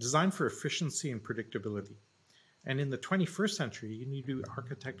designed for efficiency and predictability. And in the 21st century, you need to be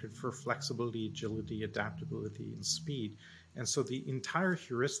architected for flexibility, agility, adaptability, and speed. And so the entire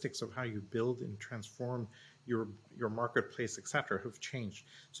heuristics of how you build and transform your marketplace, et cetera, have changed.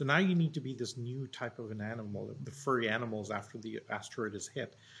 So now you need to be this new type of an animal, the furry animals after the asteroid is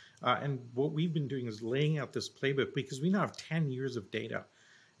hit. And what we've been doing is laying out this playbook because we now have 10 years of data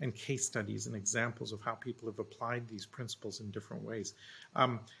and case studies and examples of how people have applied these principles in different ways.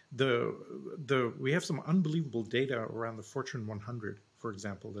 We have some unbelievable data around the Fortune 100, for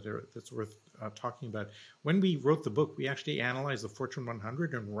example, that's worth talking about. When we wrote the book, we actually analyzed the Fortune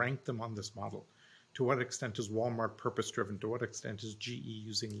 100 and ranked them on this model. To what extent is Walmart purpose-driven? To what extent is GE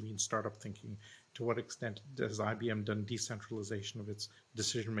using lean startup thinking? To what extent has IBM done decentralization of its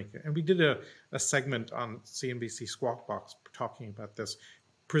decision-making? And we did a segment on CNBC Squawk Box talking about this,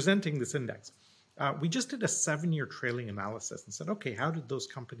 presenting this index. We just did a 7-year trailing analysis and said, okay, how did those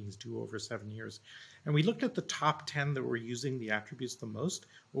companies do over 7 years? And we looked at the top 10 that were using the attributes the most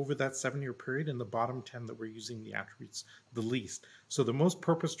over that 7-year period and the bottom 10 that were using the attributes the least. So the most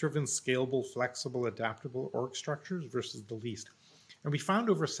purpose-driven, scalable, flexible, adaptable org structures versus the least. And we found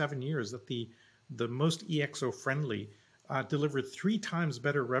over 7 years that the most EXO-friendly delivered 3 times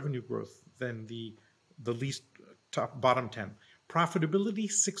better revenue growth than the least bottom 10. Profitability,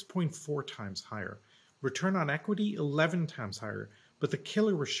 6.4 times higher. Return on equity, 11 times higher. But the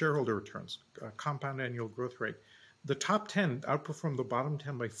killer was shareholder returns, compound annual growth rate. The top 10 outperformed the bottom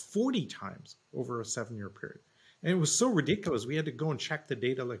 10 by 40 times over a 7-year period. And it was so ridiculous, we had to go and check the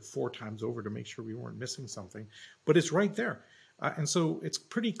data like 4 times over to make sure we weren't missing something. But it's right there. And so it's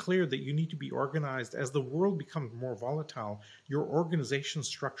pretty clear that you need to be organized. As the world becomes more volatile, your organization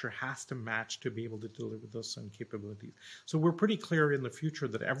structure has to match to be able to deliver those same capabilities. So we're pretty clear in the future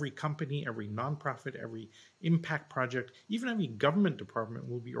that every company, every nonprofit, every impact project, even every government department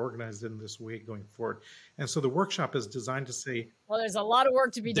will be organized in this way going forward. And so the workshop is designed to say, well, there's a lot of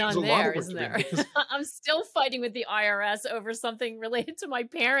work to be done there, isn't there? Because I'm still fighting with the IRS over something related to my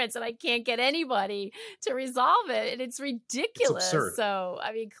parents, and I can't get anybody to resolve it. And it's ridiculous. It's absurd. So,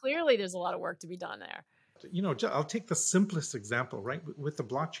 I mean, clearly there's a lot of work to be done there. I'll take the simplest example, right? With the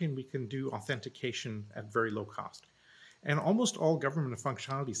blockchain, we can do authentication at very low cost. And almost all government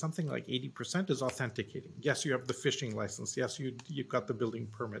functionality, something like 80%, is authenticating. Yes, you have the fishing license. Yes, you've got the building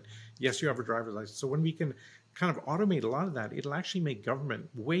permit. Yes, you have a driver's license. So when we can kind of automate a lot of that, it'll actually make government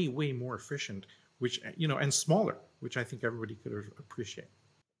way, way more efficient, and smaller, which I think everybody could appreciate.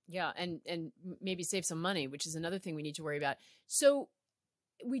 Yeah, and maybe save some money, which is another thing we need to worry about. So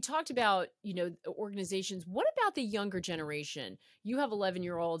we talked about, organizations. What about the younger generation? You have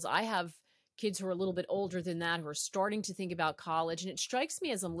 11-year-olds. I have kids who are a little bit older than that, who are starting to think about college. And it strikes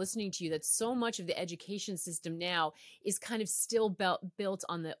me as I'm listening to you that so much of the education system now is kind of still built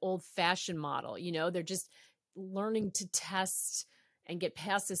on the old-fashioned model. They're just learning to test and get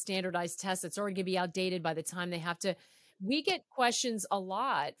past the standardized test. It's already going to be outdated by the time they have to. We get questions a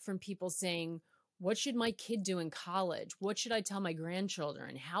lot from people saying, what should my kid do in college? What should I tell my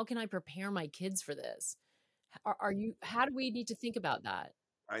grandchildren? How can I prepare my kids for this? How do we need to think about that?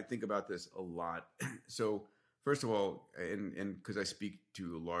 I think about this a lot. So first of all, and because I speak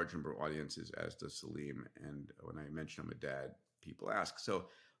to a large number of audiences, as does Salim, and when I mention I'm a dad, people ask. So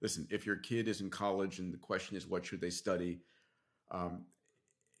listen, if your kid is in college and the question is, what should they study?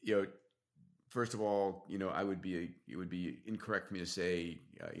 First of all, it would be incorrect for me to say,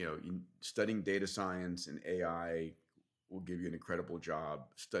 studying data science and AI will give you an incredible job.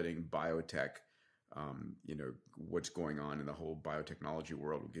 Studying biotech, what's going on in the whole biotechnology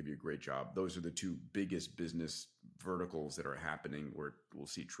world will give you a great job. Those are the two biggest business verticals that are happening where we'll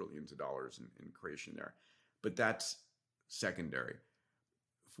see trillions of dollars in creation there. But that's secondary.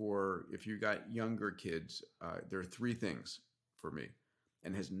 If you got younger kids, there are three things for me,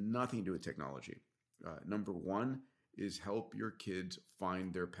 and has nothing to do with technology. Number one is help your kids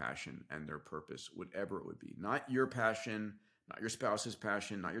find their passion and their purpose, whatever it would be. Not your passion, not your spouse's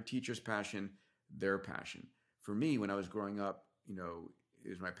passion, not your teacher's passion, their passion. For me, when I was growing up, it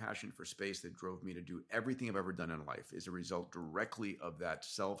was my passion for space that drove me to do everything I've ever done in life as a result directly of that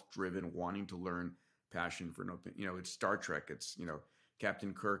self-driven, wanting to learn passion for it's Star Trek. It's,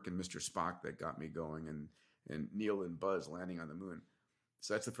 Captain Kirk and Mr. Spock that got me going, and Neil and Buzz landing on the moon.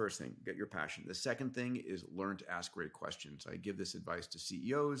 So that's the first thing, get your passion. The second thing is learn to ask great questions. I give this advice to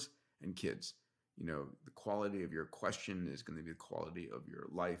CEOs and kids. The quality of your question is going to be the quality of your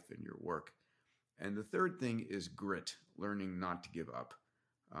life and your work. And the third thing is grit, learning not to give up.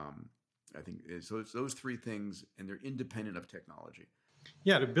 I think so. It's those three things, and they're independent of technology.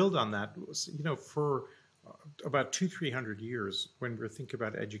 Yeah, to build on that, for about 200-300 years, when we're thinking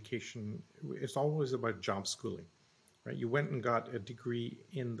about education, it's always about job schooling. Right? You went and got a degree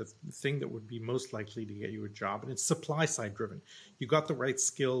in the thing that would be most likely to get you a job, and it's supply side driven. You got the right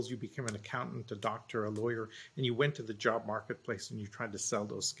skills, you became an accountant, a doctor, a lawyer, and you went to the job marketplace and you tried to sell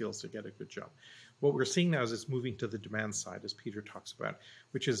those skills to get a good job. What we're seeing now is it's moving to the demand side, as Peter talks about,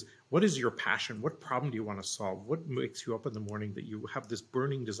 which is, what is your passion? What problem do you want to solve? What makes you up in the morning that you have this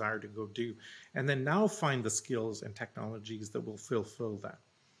burning desire to go do? And then now find the skills and technologies that will fulfill that.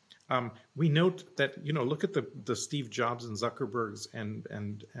 We note that, look at the Steve Jobs and Zuckerbergs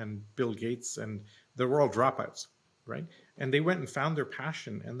and Bill Gates, and they were all dropouts, right? And they went and found their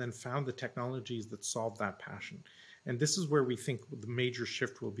passion and then found the technologies that solved that passion. And this is where we think the major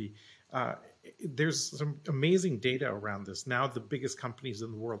shift will be. There's some amazing data around this. Now the biggest companies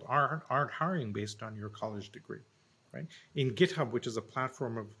in the world aren't hiring based on your college degree, right? In GitHub, which is a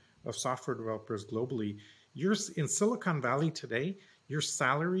platform of software developers globally, you're in Silicon Valley today, your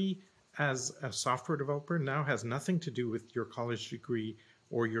salary as a software developer now has nothing to do with your college degree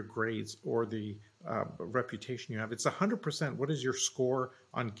or your grades or the reputation you have. It's 100% what is your score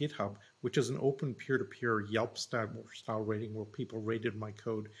on GitHub, which is an open peer-to-peer Yelp style rating where people rated my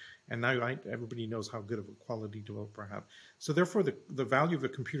code. And now everybody knows how good of a quality developer I have. So therefore, the value of a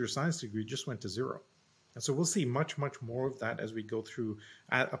computer science degree just went to zero. And so we'll see much, much more of that as we go through,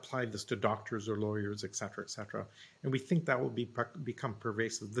 apply this to doctors or lawyers, et cetera, et cetera. And we think that will become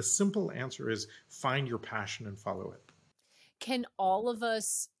pervasive. The simple answer is find your passion and follow it. Can all of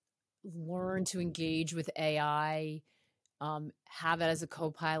us learn to engage with AI have it as a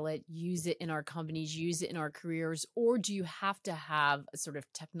co-pilot, use it in our companies, use it in our careers, or do you have to have a sort of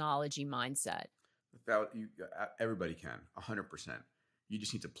technology mindset? Without you, everybody can, 100%. You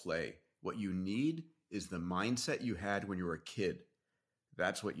just need to play. What you need is the mindset you had when you were a kid.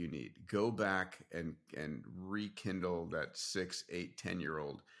 That's what you need. Go back and rekindle that 6, 8,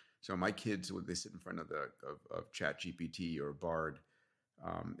 10-year-old. So my kids, when they sit in front of ChatGPT or Bard,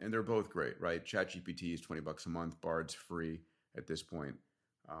 and they're both great, right? ChatGPT is $20 a month. Bard's free at this point.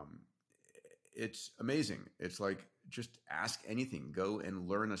 It's amazing. It's like, just ask anything. Go and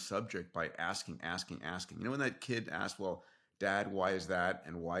learn a subject by asking. You know, when that kid asks, well, Dad, why is that?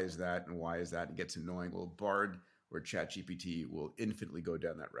 And why is that? And why is that? And gets annoying. Well, Bard or ChatGPT will infinitely go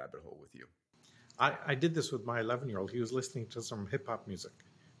down that rabbit hole with you. I did this with my 11-year-old. He was listening to some hip hop music,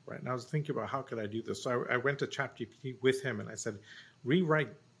 right? And I was thinking about how could I do this. So I went to ChatGPT with him and I said, rewrite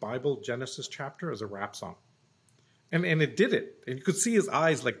Bible Genesis chapter as a rap song. And it did it. And you could see his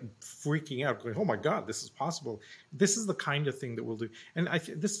eyes like freaking out, going, oh my God, this is possible. This is the kind of thing that we'll do. And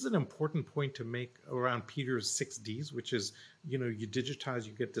this is an important point to make around Peter's 6 Ds, which is, you know, you digitize,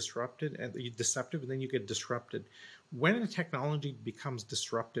 you get disrupted, and you deceptive, and then you get disrupted. When a technology becomes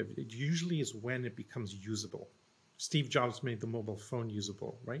disruptive, it usually is when it becomes usable. Steve Jobs made the mobile phone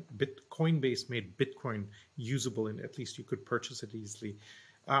usable, right? Coinbase made Bitcoin usable, and at least you could purchase it easily.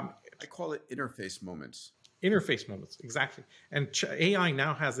 I call it interface moments. Interface moments, exactly. And AI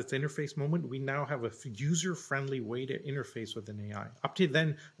now has its interface moment. We now have a user-friendly way to interface with an AI. Up to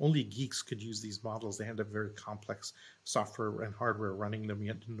then, only geeks could use these models. They had a very complex software and hardware running them. You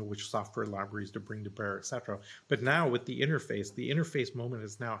had to know which software libraries to bring to bear, etc. But now with the interface moment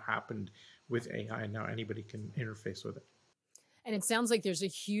has now happened with AI. Now anybody can interface with it. And it sounds like there's a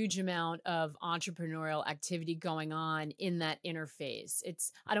huge amount of entrepreneurial activity going on in that interface.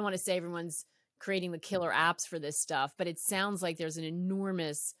 I don't want to say everyone's creating the killer apps for this stuff, but it sounds like there's an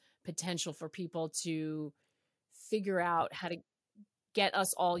enormous potential for people to figure out how to get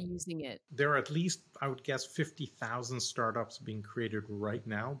us all using it. There are at least, I would guess, 50,000 startups being created right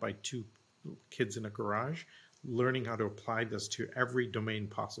now by 2 kids in a garage, learning how to apply this to every domain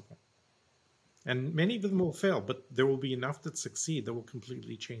possible. And many of them will fail, but there will be enough that succeed that will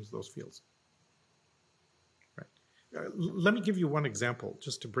completely change those fields. Let me give you one example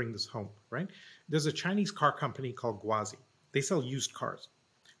just to bring this home, right? There's a Chinese car company called Guazi. They sell used cars.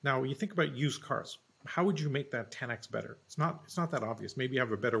 Now, you think about used cars. How would you make that 10x better? It's not that obvious. Maybe you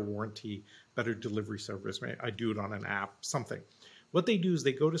have a better warranty, better delivery service. Maybe I do it on an app, something. What they do is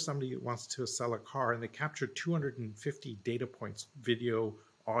they go to somebody who wants to sell a car and they capture 250 data points, video,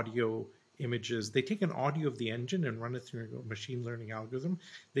 audio, images. They take an audio of the engine and run it through a machine learning algorithm.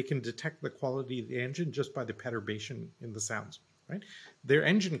 They can detect the quality of the engine just by the perturbation in the sounds, right? Their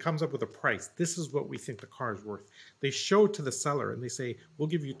engine comes up with a price. This is what we think the car is worth. They show it to the seller and they say, we'll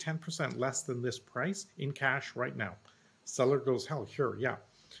give you 10% less than this price in cash right now. Seller goes, hell, sure, yeah.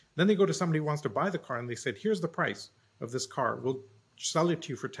 Then they go to somebody who wants to buy the car and they said, here's the price of this car. We'll sell it to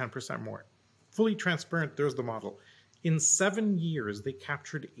you for 10% more. Fully transparent, there's the model. In 7 years, they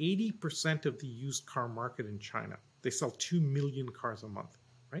captured 80% of the used car market in China. They sell 2 million cars a month,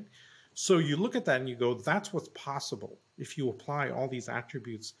 right? So you look at that and you go, that's what's possible if you apply all these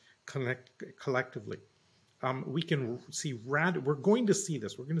attributes collectively. We can see, we're going to see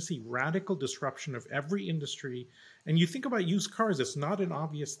this. We're going to see radical disruption of every industry. And you think about used cars, it's not an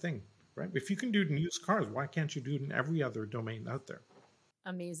obvious thing, right? If you can do it in used cars, why can't you do it in every other domain out there?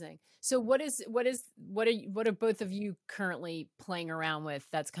 Amazing. So what are both of you currently playing around with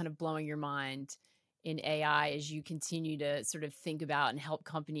that's kind of blowing your mind in AI as you continue to sort of think about and help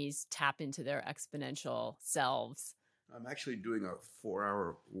companies tap into their exponential selves? I'm actually doing a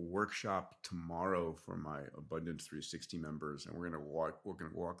 4-hour workshop tomorrow for my Abundance 360 members, and we're going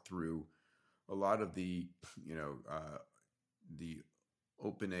to walk through a lot of the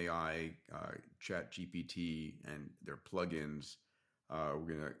OpenAI, ChatGPT, and their plugins. We're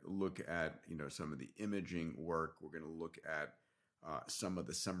going to look at some of the imaging work. We're going to look at some of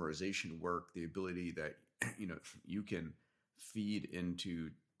the summarization work, the ability that you can feed into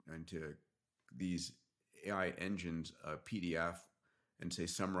these AI engines a PDF and say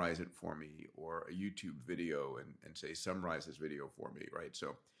summarize it for me, or a YouTube video and say summarize this video for me, right?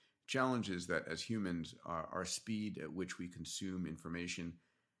 So challenge is that as humans, our speed at which we consume information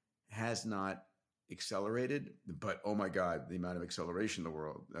has not accelerated, but oh my God, the amount of acceleration in the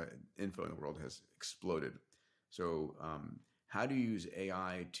world, info in the world has exploded. So how do you use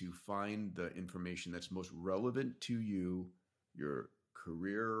AI to find the information that's most relevant to you, your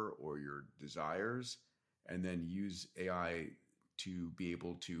career or your desires, and then use AI to be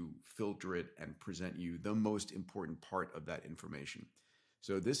able to filter it and present you the most important part of that information.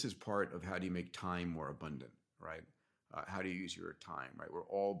 So this is part of how do you make time more abundant, right? How do you use your time, right? We're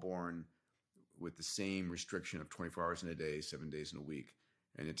all born with the same restriction of 24 hours in a day, 7 days in a week.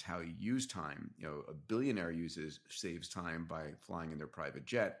 And it's how you use time. A billionaire saves time by flying in their private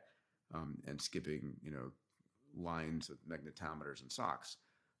jet and skipping, lines of magnetometers and socks.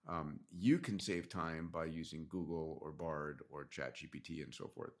 You can save time by using Google or Bard or ChatGPT and so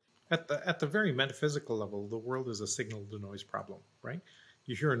forth. At the very metaphysical level, the world is a signal to noise problem, right?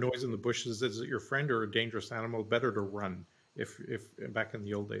 You hear a noise in the bushes. Is it your friend or a dangerous animal? Better to run. If back in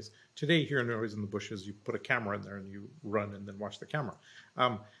the old days. Today, you hear a noise in the bushes, you put a camera in there and you run and then watch the camera.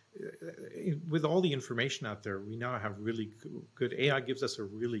 With all the information out there, we now have really good AI gives us a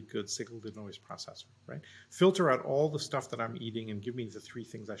really good signal to noise processor, right? Filter out all the stuff that I'm eating and give me the 3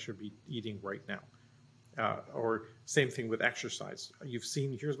 things I should be eating right now. Or same thing with exercise. You've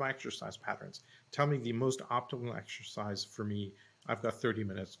seen, here's my exercise patterns. Tell me the most optimal exercise for me. I've got 30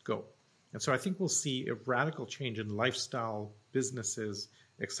 minutes, go. And so I think we'll see a radical change in lifestyle, businesses,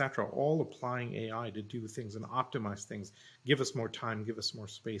 etc., all applying AI to do things and optimize things, give us more time, give us more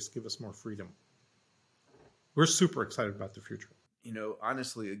space, give us more freedom. We're super excited about the future.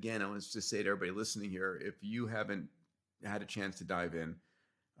 Honestly, again, I want to say to everybody listening here, if you haven't had a chance to dive in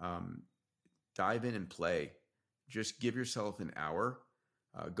and play. Just give yourself an hour.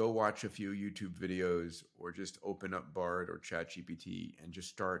 Go watch a few YouTube videos or just open up Bard or ChatGPT and just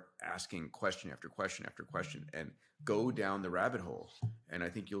start asking question after question after question and go down the rabbit hole. And I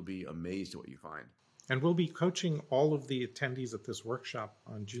think you'll be amazed at what you find. And we'll be coaching all of the attendees at this workshop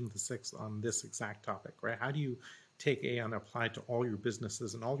on June the 6th on this exact topic, right? How do you take AI and apply it to all your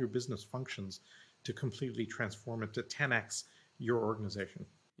businesses and all your business functions to completely transform it to 10x your organization?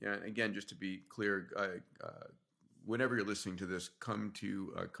 Yeah, and again, just to be clear, whenever you're listening to this, come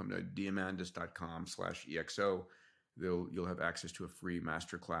to diamandis.com/EXO. You'll have access to a free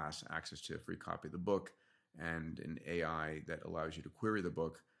masterclass, access to a free copy of the book, and an AI that allows you to query the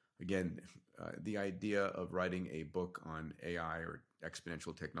book. Again, the idea of writing a book on AI or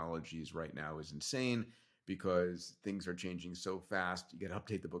exponential technologies right now is insane because things are changing so fast. You got to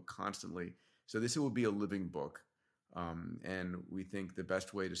update the book constantly. So this will be a living book. And we think the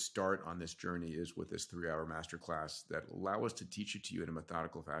best way to start on this journey is with this 3-hour masterclass that will allow us to teach it to you in a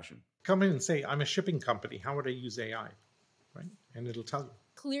methodical fashion. Come in and say, I'm a shipping company. How would I use AI? Right? And it'll tell you.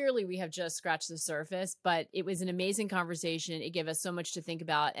 Clearly, we have just scratched the surface, but it was an amazing conversation. It gave us so much to think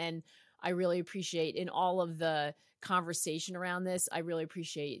about. And I really appreciate in all of the conversation around this, I really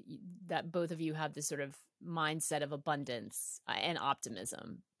appreciate that both of you have this sort of mindset of abundance and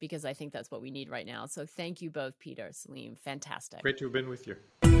optimism, because I think that's what we need right now. So thank you both, Peter, Salim. Fantastic. Great to have been with you.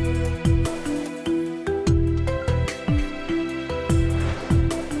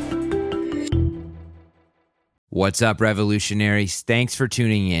 What's up, revolutionaries? Thanks for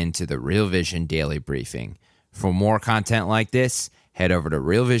tuning in to the Real Vision Daily Briefing. For more content like this, head over to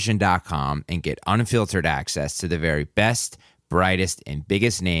realvision.com and get unfiltered access to the very best, brightest, and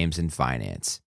biggest names in finance.